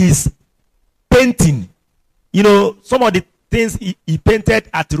doing his painting, you know, some of the things he painted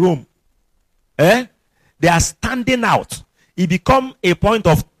at Rome, they are standing out. It become a point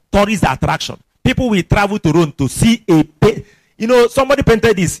of tourist attraction. People will travel to Rome to see a paint. You know, somebody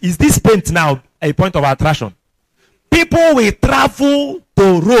painted this. Is this paint now a point of attraction? People will travel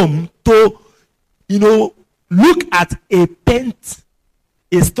to Rome to, you know, look at a paint,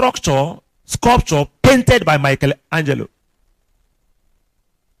 a sculpture painted by Michelangelo.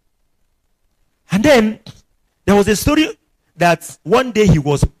 And then there was a story that one day he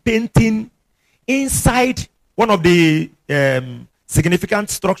was painting inside one of the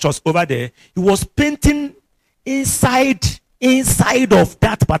significant structures over there. He was painting inside of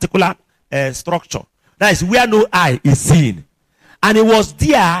that particular structure. That is where no eye is seen. And he was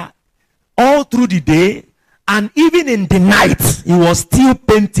there all through the day, and even in the night, he was still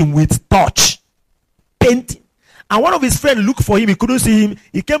painting with torch. Painting. And one of his friends looked for him. He couldn't see him.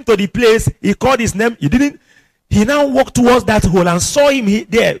 He came to the place. He called his name. He didn't. He now walked towards that hole and saw him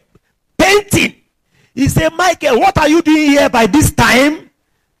there painting. He said, Michael, what are you doing here by this time?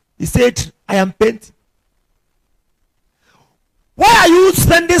 He said, I am painting. Why are you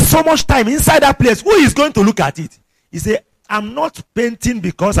spending so much time inside that place? Who is going to look at it? He said, I'm not painting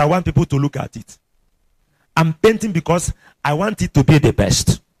because I want people to look at it. I'm painting because I want it to be the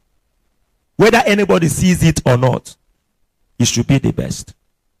best. Whether anybody sees it or not, it should be the best.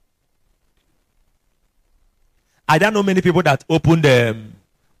 I don't know many people that opened the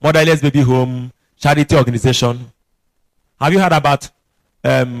Motherless Baby Home charity organization. Have you heard about,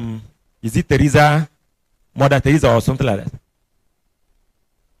 is it Teresa, Mother Teresa or something like that?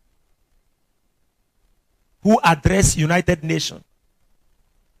 Who addressed United Nations.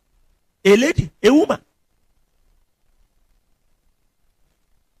 A lady, a woman.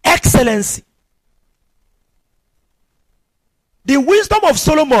 Excellency. The wisdom of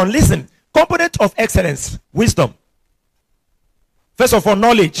Solomon, listen, component of excellence, wisdom. First of all,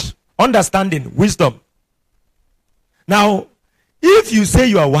 knowledge, understanding, wisdom. Now, if you say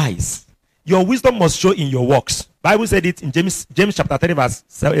you are wise, your wisdom must show in your works. Bible said it in James chapter 3 verse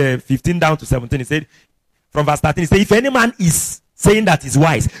 15 down to 17. It said, from verse 13, it said, if any man is saying that he's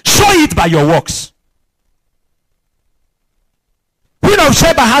wise, show it by your works. Queen of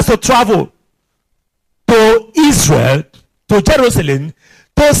Sheba has to travel to Israel, to Jerusalem,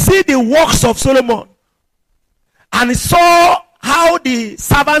 to see the works of Solomon. And saw how the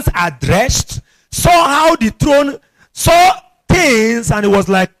servants are dressed, saw how the throne, saw things, and it was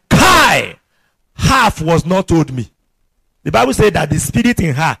like, Kai, half was not told me. The Bible said that the spirit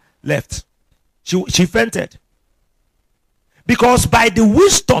in her left. She fainted. Because by the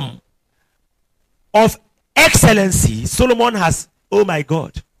wisdom of excellency, Solomon has, oh my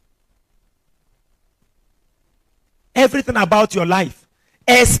God, everything about your life,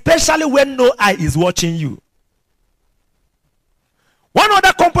 especially when no eye is watching you. One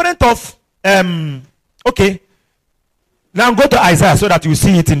other component of, okay, now go to Isaiah so that you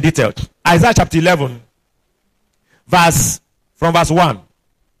see it in detail. Isaiah chapter 11, from verse 1.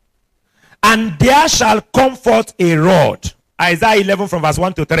 And there shall come forth a rod. Isaiah 11 from verse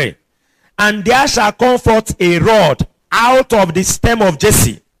 1 to 3. And there shall come forth a rod out of the stem of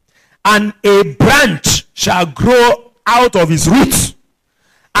Jesse, and a branch shall grow out of his roots.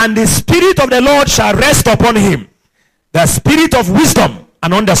 And the Spirit of the Lord shall rest upon him, the Spirit of wisdom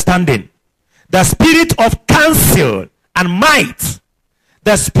and understanding, the Spirit of counsel and might,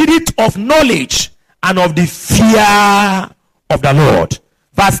 the Spirit of knowledge and of the fear of the Lord.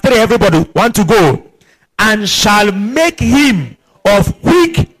 Verse 3, everybody want to go. And shall make him of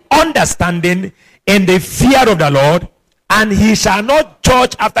quick understanding in the fear of the Lord, and he shall not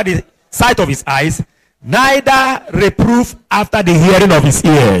judge after the sight of his eyes, neither reprove after the hearing of his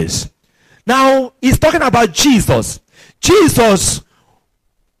ears. Now, he's talking about Jesus. Jesus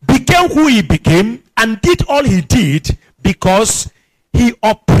became who he became and did all he did because he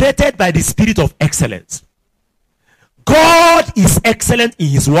operated by the spirit of excellence. God is excellent in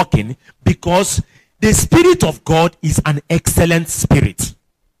his working because the Spirit of God is an excellent spirit.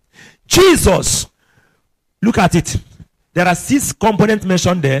 Jesus, look at it. There are 6 components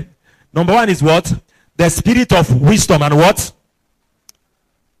mentioned there. Number 1 is what? The spirit of wisdom and what?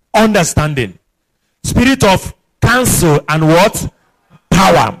 Understanding. Spirit of counsel and what?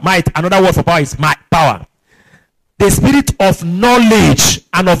 Power. Might. Another word for power is might, power. The spirit of knowledge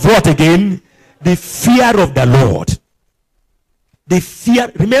and of what again? The fear of the Lord. The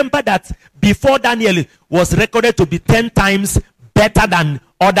fear. Remember that before Daniel was recorded to be 10 times better than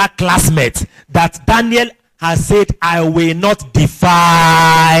other classmates, that Daniel has said, I will not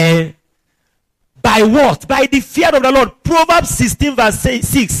defy. By what? By the fear of the Lord. Proverbs 16 verse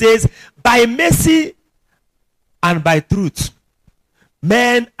 6 says, by mercy and by truth,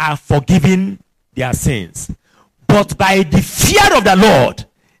 men are forgiven their sins. But by the fear of the Lord,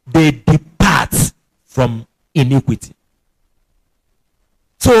 they depart from iniquity.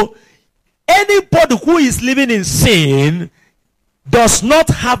 So, anybody who is living in sin does not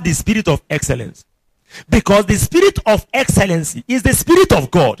have the spirit of excellence. Because the spirit of excellency is the Spirit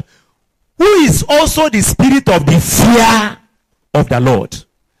of God, who is also the spirit of the fear of the Lord,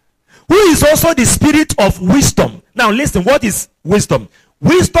 who is also the spirit of wisdom. Now listen, what is wisdom?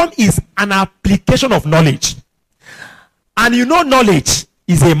 Wisdom is an application of knowledge. And you know knowledge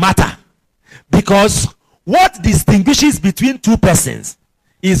is a matter. Because what distinguishes between two persons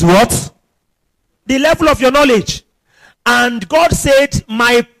is what? The level of your knowledge. And God said,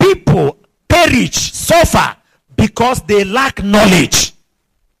 my people perish, suffer, because they lack knowledge.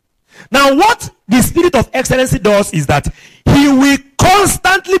 Now what the spirit of excellency does is that he will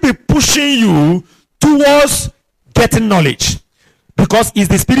constantly be pushing you towards getting knowledge. Because it's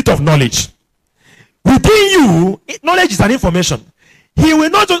the spirit of knowledge. Within you, knowledge is an information. He will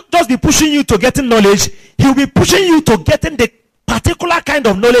not just be pushing you to getting knowledge. He will be pushing you to getting the particular kind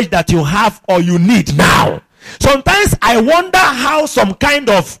of knowledge that you have or you need now. Sometimes I wonder how some kind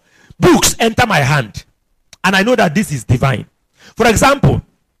of books enter my hand. And I know that this is divine. For example,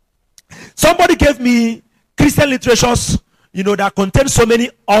 somebody gave me Christian literatures, that contain so many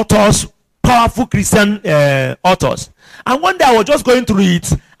authors, powerful Christian authors. And one day I was just going through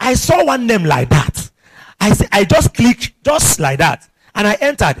it. I saw one name like that. I just clicked just like that. And I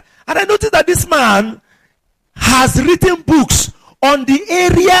entered. And I noticed that this man has written books on the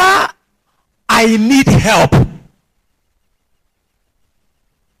area I need help.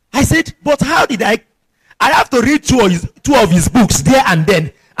 I said, but how did I have to read two of his books there and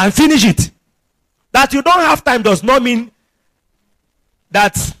then and finish it. That you don't have time does not mean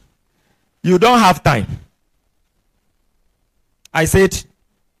that you don't have time. I said,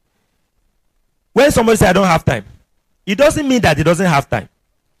 when somebody says I don't have time, it doesn't mean that he doesn't have time.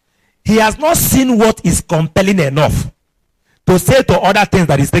 He has not seen what is compelling enough to say to other things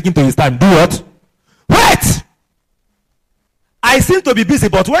that is taking to his time. Do what? Wait! I seem to be busy,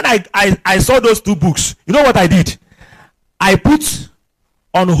 but when I saw those 2 books, you know what I did? I put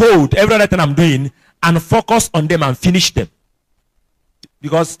on hold every other thing I'm doing and focus on them and finish them.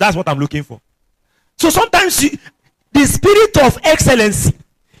 Because that's what I'm looking for. So sometimes the spirit of excellence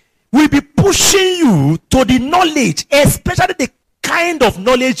will be pushing you to the knowledge, especially the kind of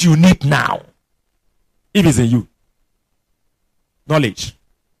knowledge you need now. If it's in you. Knowledge.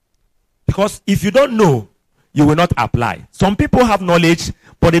 Because if you don't know, you will not apply. Some people have knowledge,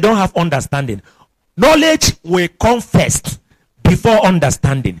 but they don't have understanding. Knowledge will come first before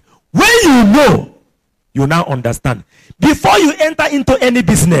understanding. When you know, you now understand. Before you enter into any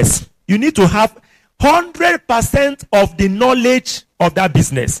business, you need to have 100% of the knowledge of that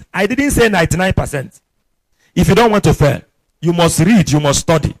business. I didn't say 99%. If you don't want to fail, you must read, you must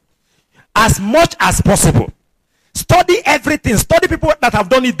study. As much as possible. Study everything. Study people that have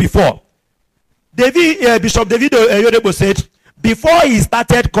done it before. Bishop David Oyodebo said, before he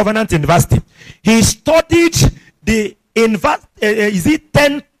started Covenant University, he studied the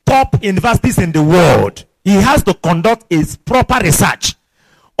 10 top universities in the world. He has to conduct his proper research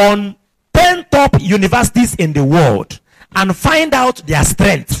on 10 top universities in the world and find out their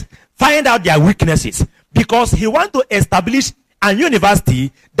strengths, find out their weaknesses, because he wants to establish a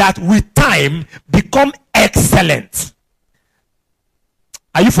university that with time become excellent.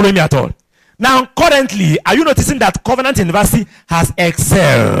 Are you following me at all? Now, currently, are you noticing that Covenant University has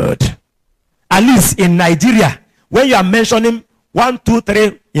excelled? At least in Nigeria, when you are mentioning 1, 2,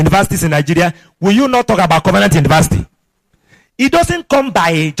 3 universities in Nigeria, will you not talk about Covenant University? It doesn't come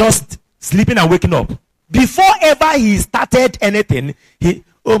by just sleeping and waking up. Before ever he started anything,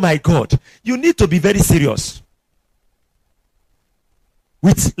 oh my God, you need to be very serious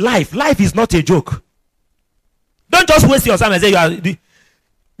with life. Life is not a joke. Don't just waste your time and say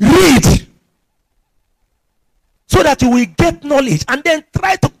read, so that you will get knowledge and then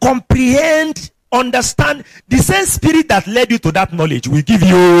try to comprehend, understand. The same spirit that led you to that knowledge will give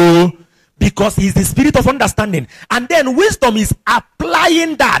you, because he's the spirit of understanding. And then wisdom is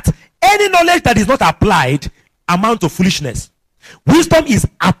applying that. Any knowledge that is not applied amount to foolishness. Wisdom is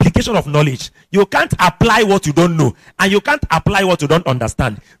application of knowledge. You can't apply what you don't know, and you can't apply what you don't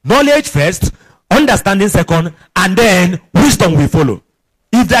understand. Knowledge first, understanding second, and then wisdom will follow.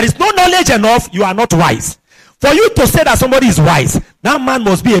 If there is no knowledge enough, you are not wise. For you to say that somebody is wise, that man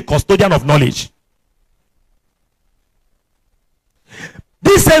must be a custodian of knowledge.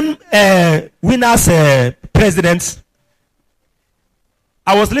 This same Winners president,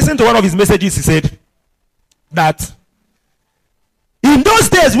 I was listening to one of his messages. He said that in those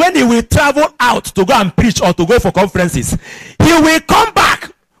days when he will travel out to go and preach or to go for conferences, he will come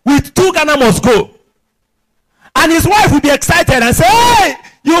back with 2 Ghana must go. And his wife will be excited and say, hey,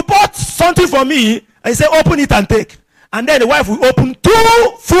 you bought something for me. And he said, open it and take. And then the wife will open 2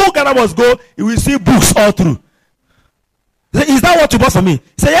 full Ghana must go. He will see books all through. He said, is that what you bought for me? He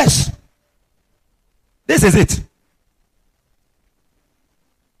said, yes. This is it.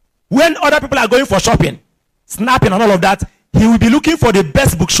 When other people are going for shopping, snapping and all of that, he will be looking for the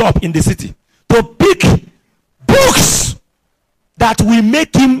best bookshop in the city to pick books that will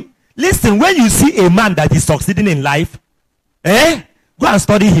make him. Listen, when you see a man that is succeeding in life, go and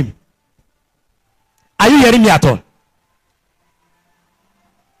study him. Are you hearing me at all?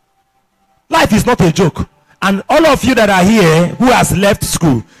 Life is not a joke. And all of you that are here who has left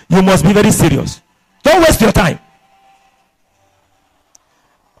school, you must be very serious. Don't waste your time.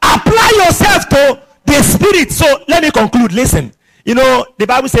 Apply yourself to the spirit. So let me conclude. Listen, the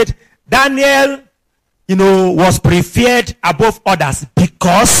Bible said Daniel, was preferred above others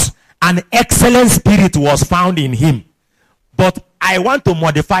because an excellent spirit was found in him. But I want to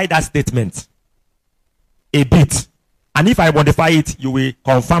modify that statement a bit. And if I modify it, you will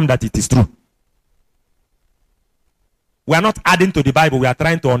confirm that it is true. We are not adding to the Bible. We are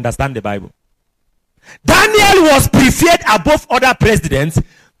trying to understand the Bible. Daniel was preferred above other presidents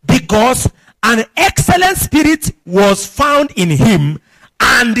because an excellent spirit was found in him,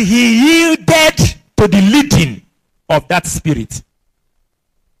 and he yielded to the leading of that spirit.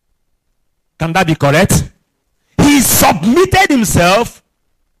 Can that be correct? He submitted himself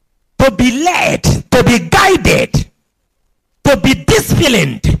to be led, to be guided, to be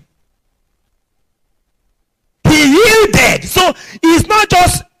disciplined. He yielded. So it's not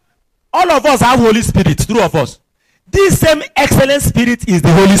just all of us have Holy Spirit, 2 of us. This same excellent spirit is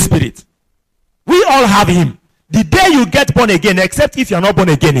the Holy Spirit. We all have him. The day you get born again, except if you are not born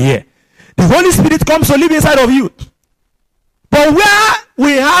again here, the Holy Spirit comes to live inside of you. But where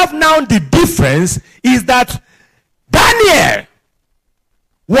we have now the difference is that Daniel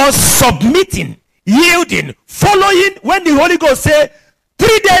was submitting, yielding, following. When the Holy Ghost said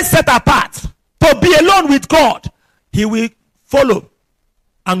 3 days set apart to be alone with God, he will follow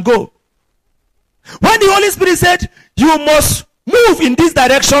and go. When the Holy Spirit said you must move in this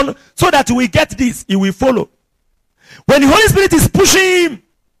direction so that we get this, he will follow. When the Holy Spirit is pushing him,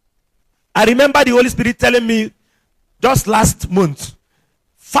 I remember the Holy Spirit telling me just last month,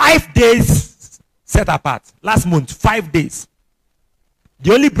 5 days set apart. Last month, 5 days.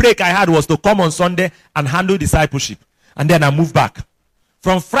 The only break I had was to come on Sunday and handle discipleship. And then I moved back.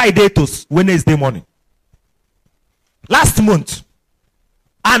 From Friday to Wednesday morning. Last month.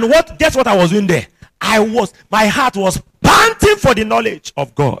 And guess what I was doing there? My heart was panting for the knowledge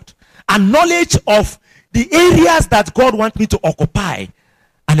of God. And knowledge of the areas that God wants me to occupy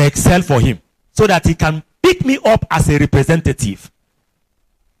and excel for him. So that he can pick me up as a representative.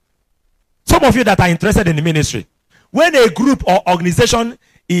 Some of you that are interested in the ministry, when a group or organization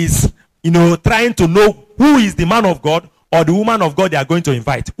is, trying to know who is the man of God or the woman of God they are going to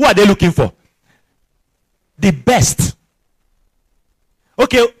invite, who are they looking for? The best.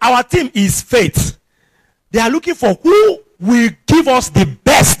 Okay, our team is faith. They are looking for who will give us the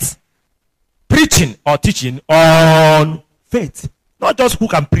best preaching or teaching on faith. Not just who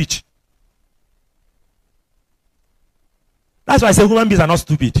can preach. That's why I say human beings are not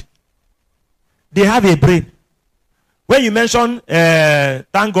stupid. They have a brain. When you mention,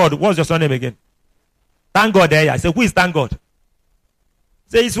 thank God, what's your surname again? Thank God there. I say, who is thank God?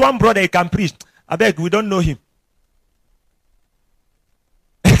 Say, it's one brother, he can preach. I beg, we don't know him.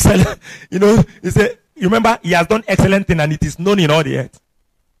 Excellent. He said, you remember, he has done excellent thing and it is known in all the earth.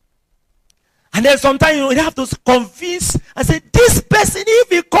 And then sometimes you have to convince and say, this person, if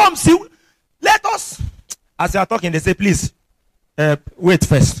he comes, let us. As they are talking, they say, please, wait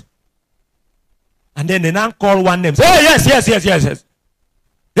first. And then they now call one name. Say, oh, yes.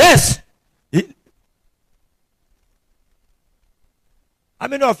 Yes. How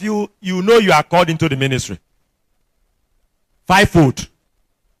many of you know you are called into the ministry? Fivefold.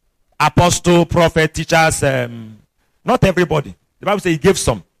 Apostle, prophet, teachers, not everybody. The Bible says he gave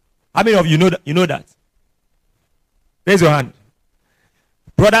some. How many of you know that? Raise your hand.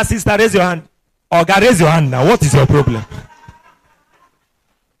 Brother, sister, raise your hand. Oga, raise your hand now. What is your problem?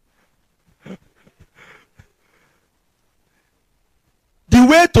 The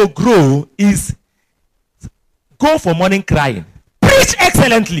way to grow is go for morning crying. Preach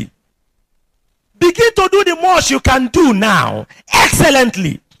excellently. Begin to do the most you can do now.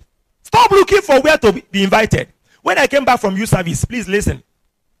 Excellently. Stop looking for where to be invited. When I came back from youth service, please listen.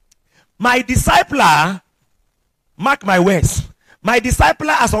 My discipler, mark my words, my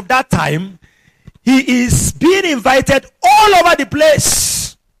discipler as of that time, he is being invited all over the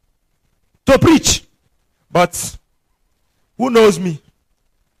place to preach. But who knows me?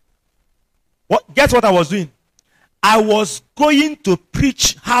 Guess what I was doing? I was going to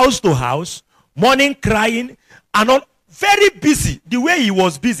preach house to house, morning crying, and all. Very busy. The way he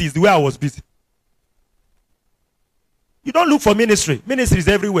was busy is the way I was busy. You don't look for ministry. Ministry is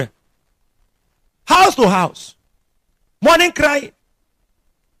everywhere. House to house. Morning crying.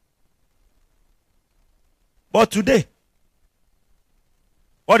 But today,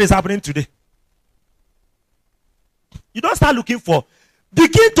 what is happening today? You don't start looking for.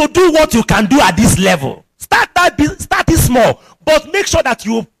 Begin to do what you can do at this level. Start it small, but make sure that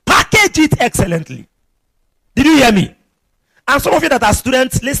you package it excellently. Did you hear me? And some of you that are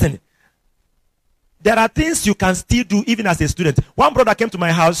students, listen. There are things you can still do even as a student. One brother came to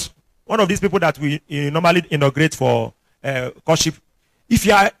my house, one of these people that we normally inaugurate for courtship. If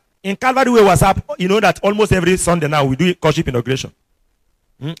you are in Calvary Way WhatsApp, you know that almost every Sunday now we do courtship inauguration.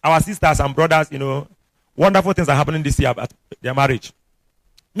 Our sisters and brothers, wonderful things are happening this year at their marriage.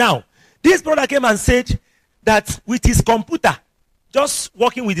 Now, this brother came and said that with his computer, just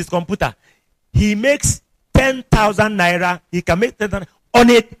working with his computer, he makes 10,000 naira. He can make 10,000 on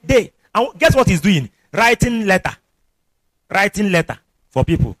a day. And guess what he's doing? Writing letter for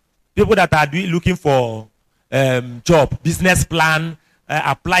people that are looking for job, business plan,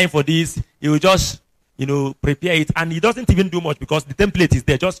 applying for this. He will just prepare it, and he doesn't even do much because the template is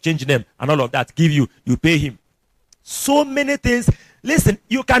there. Just change them and all of that. You pay him. So many things. Listen,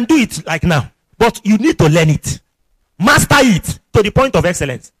 you can do it like now, but you need to learn it, master it to the point of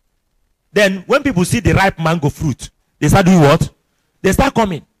excellence. Then when people see the ripe mango fruit, they start doing what? They start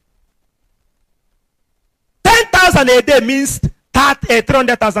coming. 10,000 a day means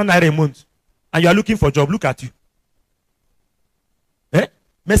 300,000 naira a month. And you are looking for a job. Look at you.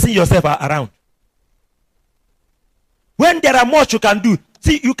 Messing yourself around. When there are much you can do.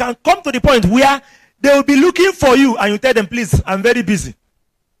 See, you can come to the point where they will be looking for you and you tell them, please, I'm very busy.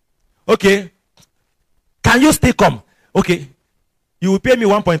 Okay. Can you still come? Okay. You will pay me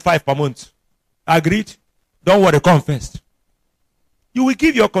 1.5 per month. Agreed? Don't worry, come first. You will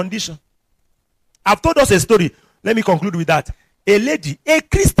give your condition. I've told us a story. Let me conclude with that. A lady, a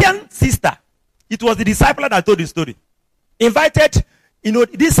Christian sister, it was the discipler that told the story. Invited,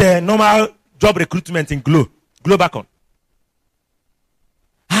 this normal job recruitment in Globacon.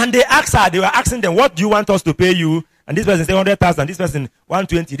 And they were asking them, what do you want us to pay you? And this person say 100,000, this person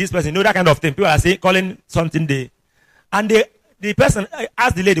 120, this person, that kind of thing. People are saying, calling something they. And the person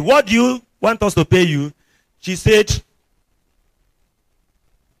asked the lady, what do you want us to pay you? She said,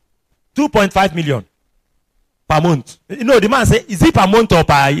 2.5 million per month. The man said, is it per month or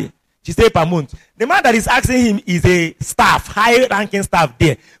per year? She said per month. The man that is asking him is a staff, high-ranking staff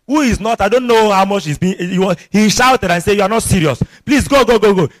there, who is not, I don't know how much he's being, he shouted and said, you are not serious. Please go.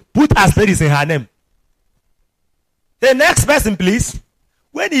 Put asterisk in her name. The next person, please.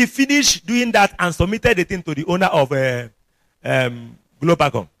 When he finished doing that and submitted the thing to the owner of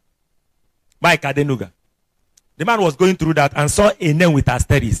Globacom, Mike Adenuga, the man was going through that and saw a name with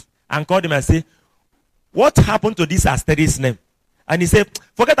asterisk and called him and said, what happened to this asterisk name? And he said,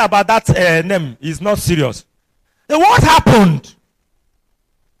 forget about that name. It's not serious. Then what happened?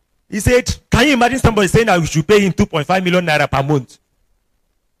 He said, can you imagine somebody saying that we should pay him 2.5 million naira per month?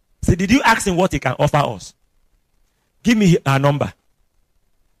 He said, did you ask him what he can offer us? Give me her number.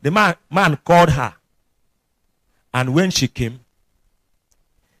 The man called her. And when she came,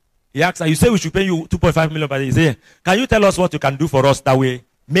 he asked her, you say we should pay you 2.5 million per day. He said, can you tell us what you can do for us that way?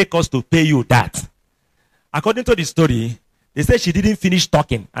 Make us to pay you that. According to the story, they said she didn't finish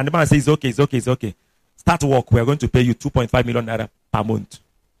talking. And the man says, it's okay. Start work. We are going to pay you 2.5 million naira per month.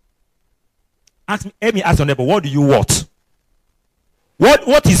 Let me ask your neighbor, what do you want?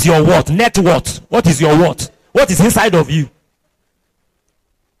 What is your what? Net worth. What is your what? What is inside of you?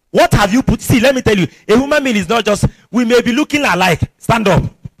 What have you put? See, let me tell you, a human being is not just, we may be looking alike. Stand up.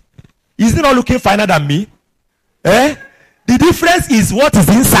 Is he not looking finer than me? The difference is what is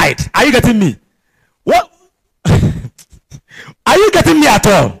inside. Are you getting me? What? Are you getting me at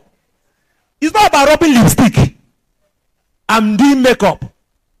all? It's not about rubbing lipstick. I'm doing makeup.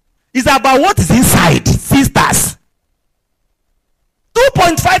 It's about what is inside, sisters.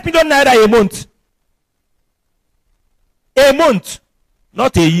 2.5 million naira a month. A month,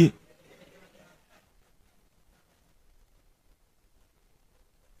 not a year.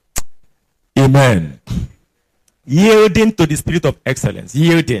 Amen. Yielding to the spirit of excellence.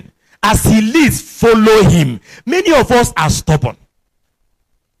 Yielding. As he leads, follow him. Many of us are stubborn.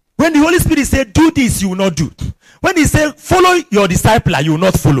 When the Holy Spirit said, do this, you will not do. When he said, follow your discipler, you will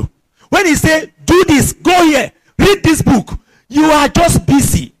not follow. When he said, do this, go here, read this book, you are just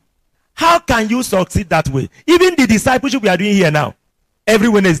busy. How can you succeed that way? Even the discipleship we are doing here now, every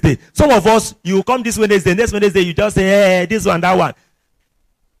Wednesday. Some of us, you come this Wednesday, next Wednesday, you just say, hey, this one, that one.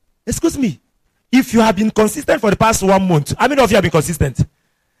 Excuse me. If you have been consistent for the past 1 month, how many of you have been consistent?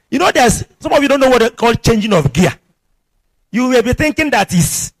 You know, there's some of you don't know what they call changing of gear. You may be thinking that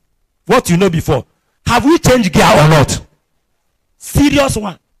is what you know before. Have we changed gear or not? Serious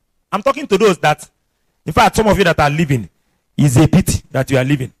one. I'm talking to those that, in fact, some of you that are living, is a pity that you are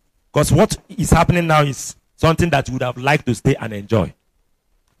living. Because what is happening now is something that you would have liked to stay and enjoy.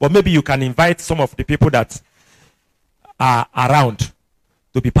 But maybe you can invite some of the people that are around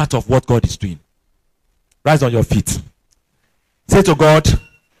to be part of what God is doing. Rise on your feet. Say to God,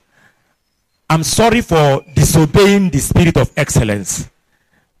 I'm sorry for disobeying the spirit of excellence.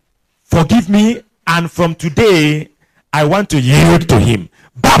 Forgive me, and from today, I want to yield to him.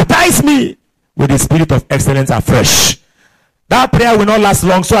 Baptize me with the spirit of excellence afresh. That prayer will not last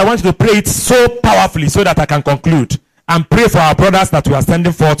long, so I want you to pray it so powerfully so that I can conclude. And pray for our brothers that we are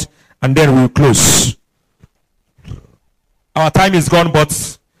sending forth, and then we'll close. Our time is gone,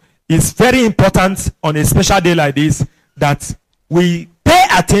 but it's very important on a special day like this that we pay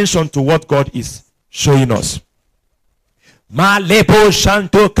attention to what God is showing us. Ma lepo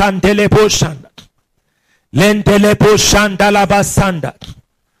shanto kandelepo shanda. Lentelepo shanda labasanda.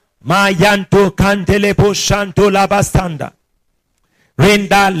 Ma yanto kandelepo shanto labasanda.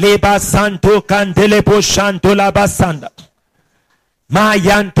 Renda leba santo kandelepo shanto labasanda. Ma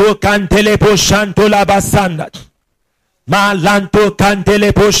yanto kandelepo shanto labasanda. Ma lanto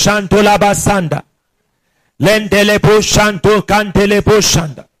kandelepo shanto labasanda. Lendelepo shanto kandelepo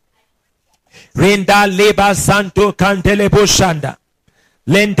shanda. Renda leba santo kandelepo shanda.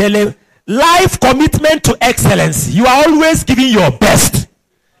 Lendele. Life commitment to excellence. You are always giving your best.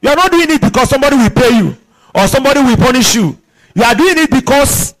 You are not doing it because somebody will pay you or somebody will punish you. You are doing it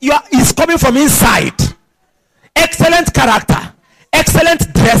because it's coming from inside. Excellent character,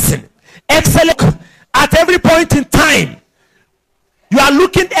 excellent dressing, excellent at every point in time. You are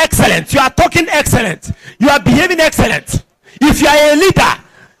looking excellent. You are talking excellent. You are behaving excellent. If you are a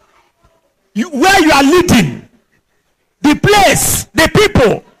leader, where you are leading, the place, the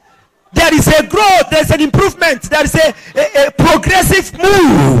people, there is a growth, there is an improvement, there is a progressive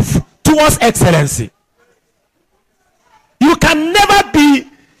move towards excellency. You can never be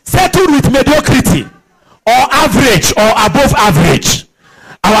settled with mediocrity or average or above average.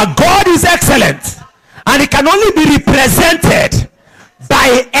 Our God is excellent, and it can only be represented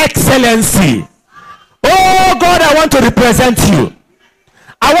by excellency. Oh God, I want to represent you.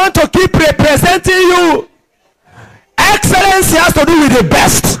 I want to keep representing you. Excellency has to do with the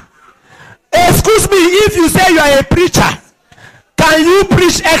best. Excuse me, if you say you are a preacher, can you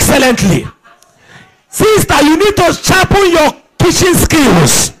preach excellently? Sister, you need to sharpen your kitchen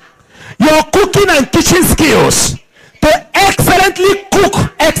skills, your cooking and kitchen skills, to excellently cook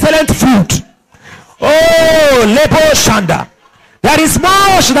excellent food. Oh, Lebo Shanda. There is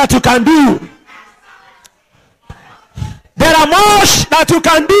much that you can do. There are much that you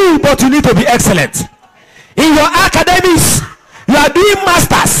can do, but you need to be excellent. In your academics, you are doing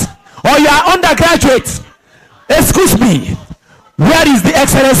masters or you are undergraduate. Excuse me, where is the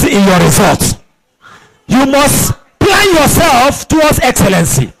excellency in your results? You must plan yourself towards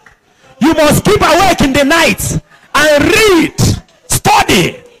excellency. You must keep awake in the night and read,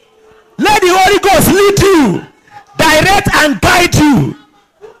 study. Let the Holy Ghost lead you, direct and guide you.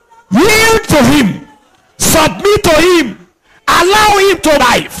 Yield to Him, submit to Him, allow Him to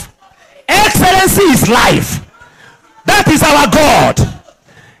life. Excellency is life. That is our God.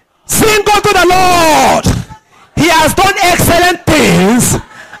 Sing unto the Lord. He has done excellent things,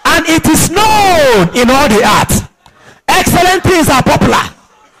 and it is known in all the earth. Excellent things are popular.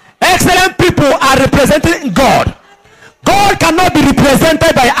 Excellent people are representing God. God cannot be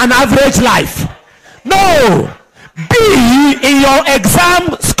represented by an average life. No. B in your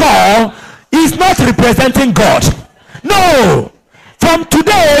exam score is not representing God. No. From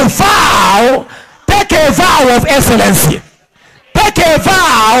today, take a vow of excellency. Take a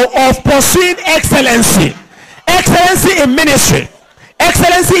vow of pursuing excellency. Excellency in ministry.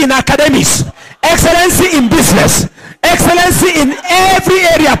 Excellency in academics. Excellency in business. Excellency in every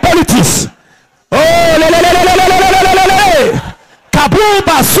area. Politics. Oh,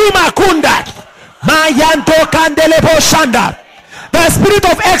 Kabuba Suma Kunda. Mayanto Kandelebo Shanda. The spirit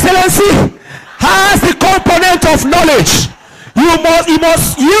of excellency has the component of knowledge. You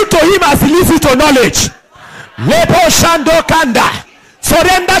must yield to Him as He leads you to knowledge. Lebo Shando Kanda.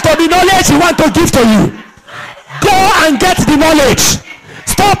 Surrender to the knowledge He wants to give to you. Go and get the knowledge.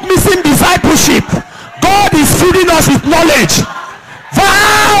 Stop missing discipleship. God is feeding us with knowledge.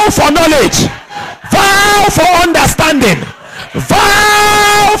 Vow for knowledge. Vow for understanding.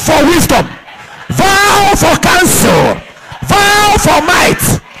 Vow for wisdom. Vow for counsel. Vow for might.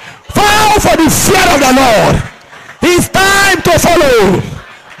 Vow for the fear of the Lord. It's time to follow.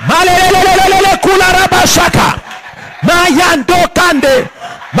 Malelelelelele kularaba shaka. Mayando kande.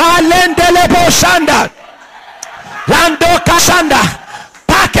 Malendelebo shanda. Lando kashanda.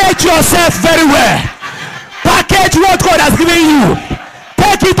 Package yourself very well. Package what God has given you.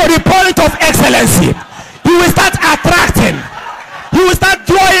 Take it to the point of excellency. You will start attracting. You will start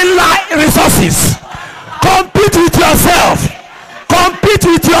drawing resources. Compete with yourself. Compete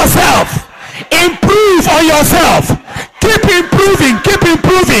with yourself. Improve on yourself. Keep improving. Keep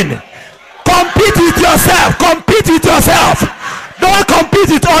improving. Compete with yourself. Compete with yourself. Don't compete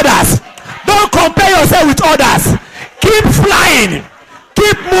with others. Don't compare yourself with others. Keep flying.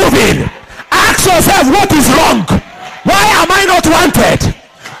 Keep moving. Ask yourself, what is wrong? Why am I not wanted?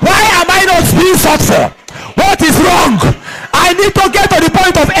 Why am I not being sought for? What is wrong? I need to get to the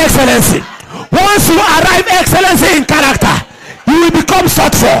point of excellency. Once you arrive excellency in character, you will become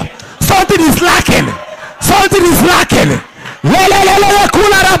sought for. Something is lacking. Something is lacking. Lelelelele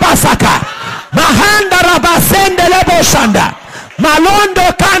kula rabasaka. Mahanda rabasende lebo shanda.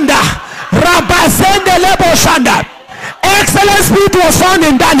 Malondo kanda. Rabasende lebo shanda. Excellent spirit was found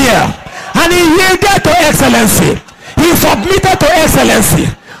in Daniel, and he yielded to excellency. He submitted to excellency.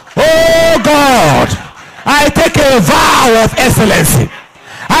 Oh God, I take a vow of excellency.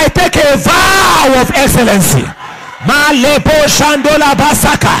 I take a vow of excellency. Malebo shandola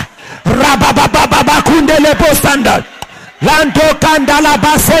basaka. Rabababa kunde lebo standard. Lando kandala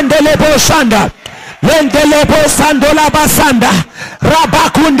basende lebo shanda. Lende lebo sandola basanda.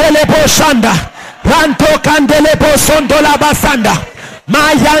 Rabakunde lebo shanda. Ranto kandelebo sondola basanda.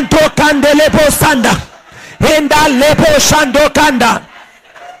 Mayanto kandelebo sanda. Inda lebo shando kanda.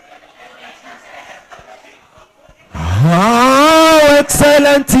 How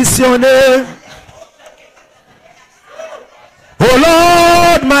excellent is your name,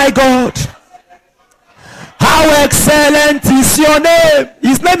 oh Lord my God. How excellent is your name.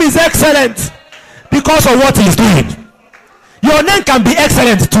 His name is excellent because of what he's doing. Your name can be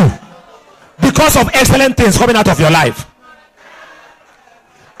excellent too because of excellent things coming out of your life.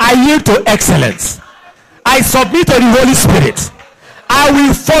 I yield to excellence. I submit to the Holy Spirit. I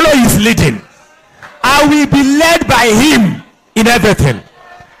will follow his leading. I I will be led by him in everything.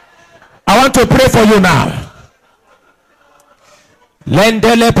 I want to pray for you now.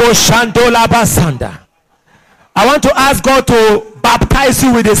 I want to ask God to baptize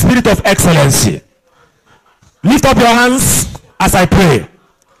you with the spirit of excellency. Lift up your hands as I pray.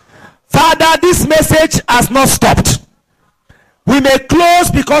 Father, this message has not stopped. We may close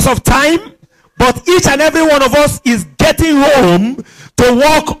because of time, but each and every one of us is getting home to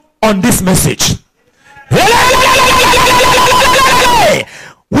work on this message.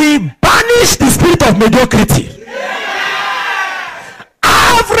 We banish the spirit of mediocrity.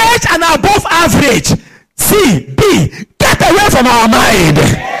 Average and above average. C, B, get away from our mind.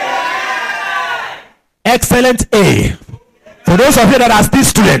 Excellent A. For those of you that are still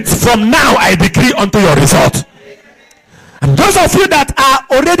students, from now I decree unto your result. And those of you that are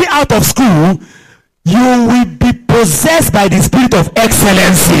already out of school, you will be possessed by the spirit of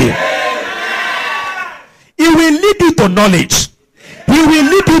excellency. He will lead you to knowledge. He will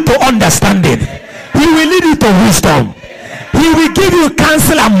lead you to understanding. He will lead you to wisdom. He will give you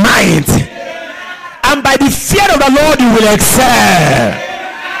counsel and mind. And by the fear of the Lord, you will excel.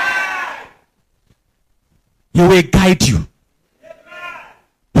 He will guide you.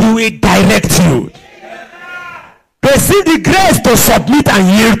 He will direct you. Receive the grace to submit and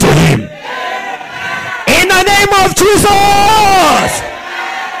yield to him. In the name of Jesus.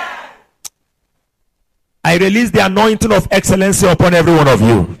 I release the anointing of excellency upon every one of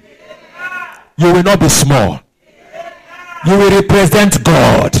you. You will not be small. You will represent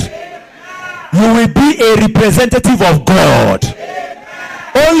God. You will be a representative of God.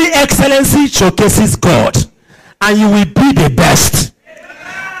 Only excellency showcases God. And you will be the best.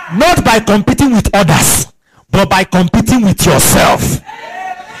 Not by competing with others, but by competing with yourself.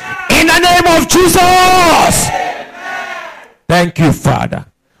 In the name of Jesus. Thank you, Father.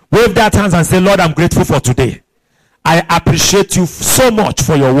 Wave that hands and say, Lord, I'm grateful for today. I appreciate you so much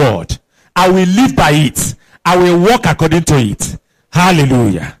for your word. I will live by it. I will walk according to it.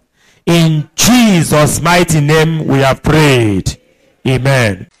 Hallelujah. In Jesus' mighty name we have prayed.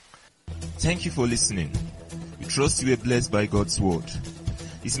 Amen. Thank you for listening. We trust you were blessed by God's word.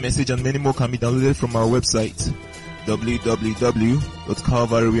 This message and many more can be downloaded from our website,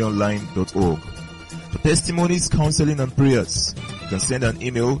 www.calvaryonline.org. For testimonies, counseling, and prayers, you can send an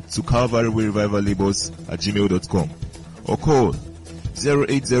email to calvaryrevivallabels@gmail.com or call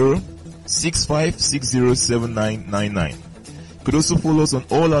 080-6560-7999. You could also follow us on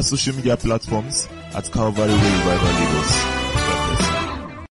all our social media platforms at Calvary Revival Labels.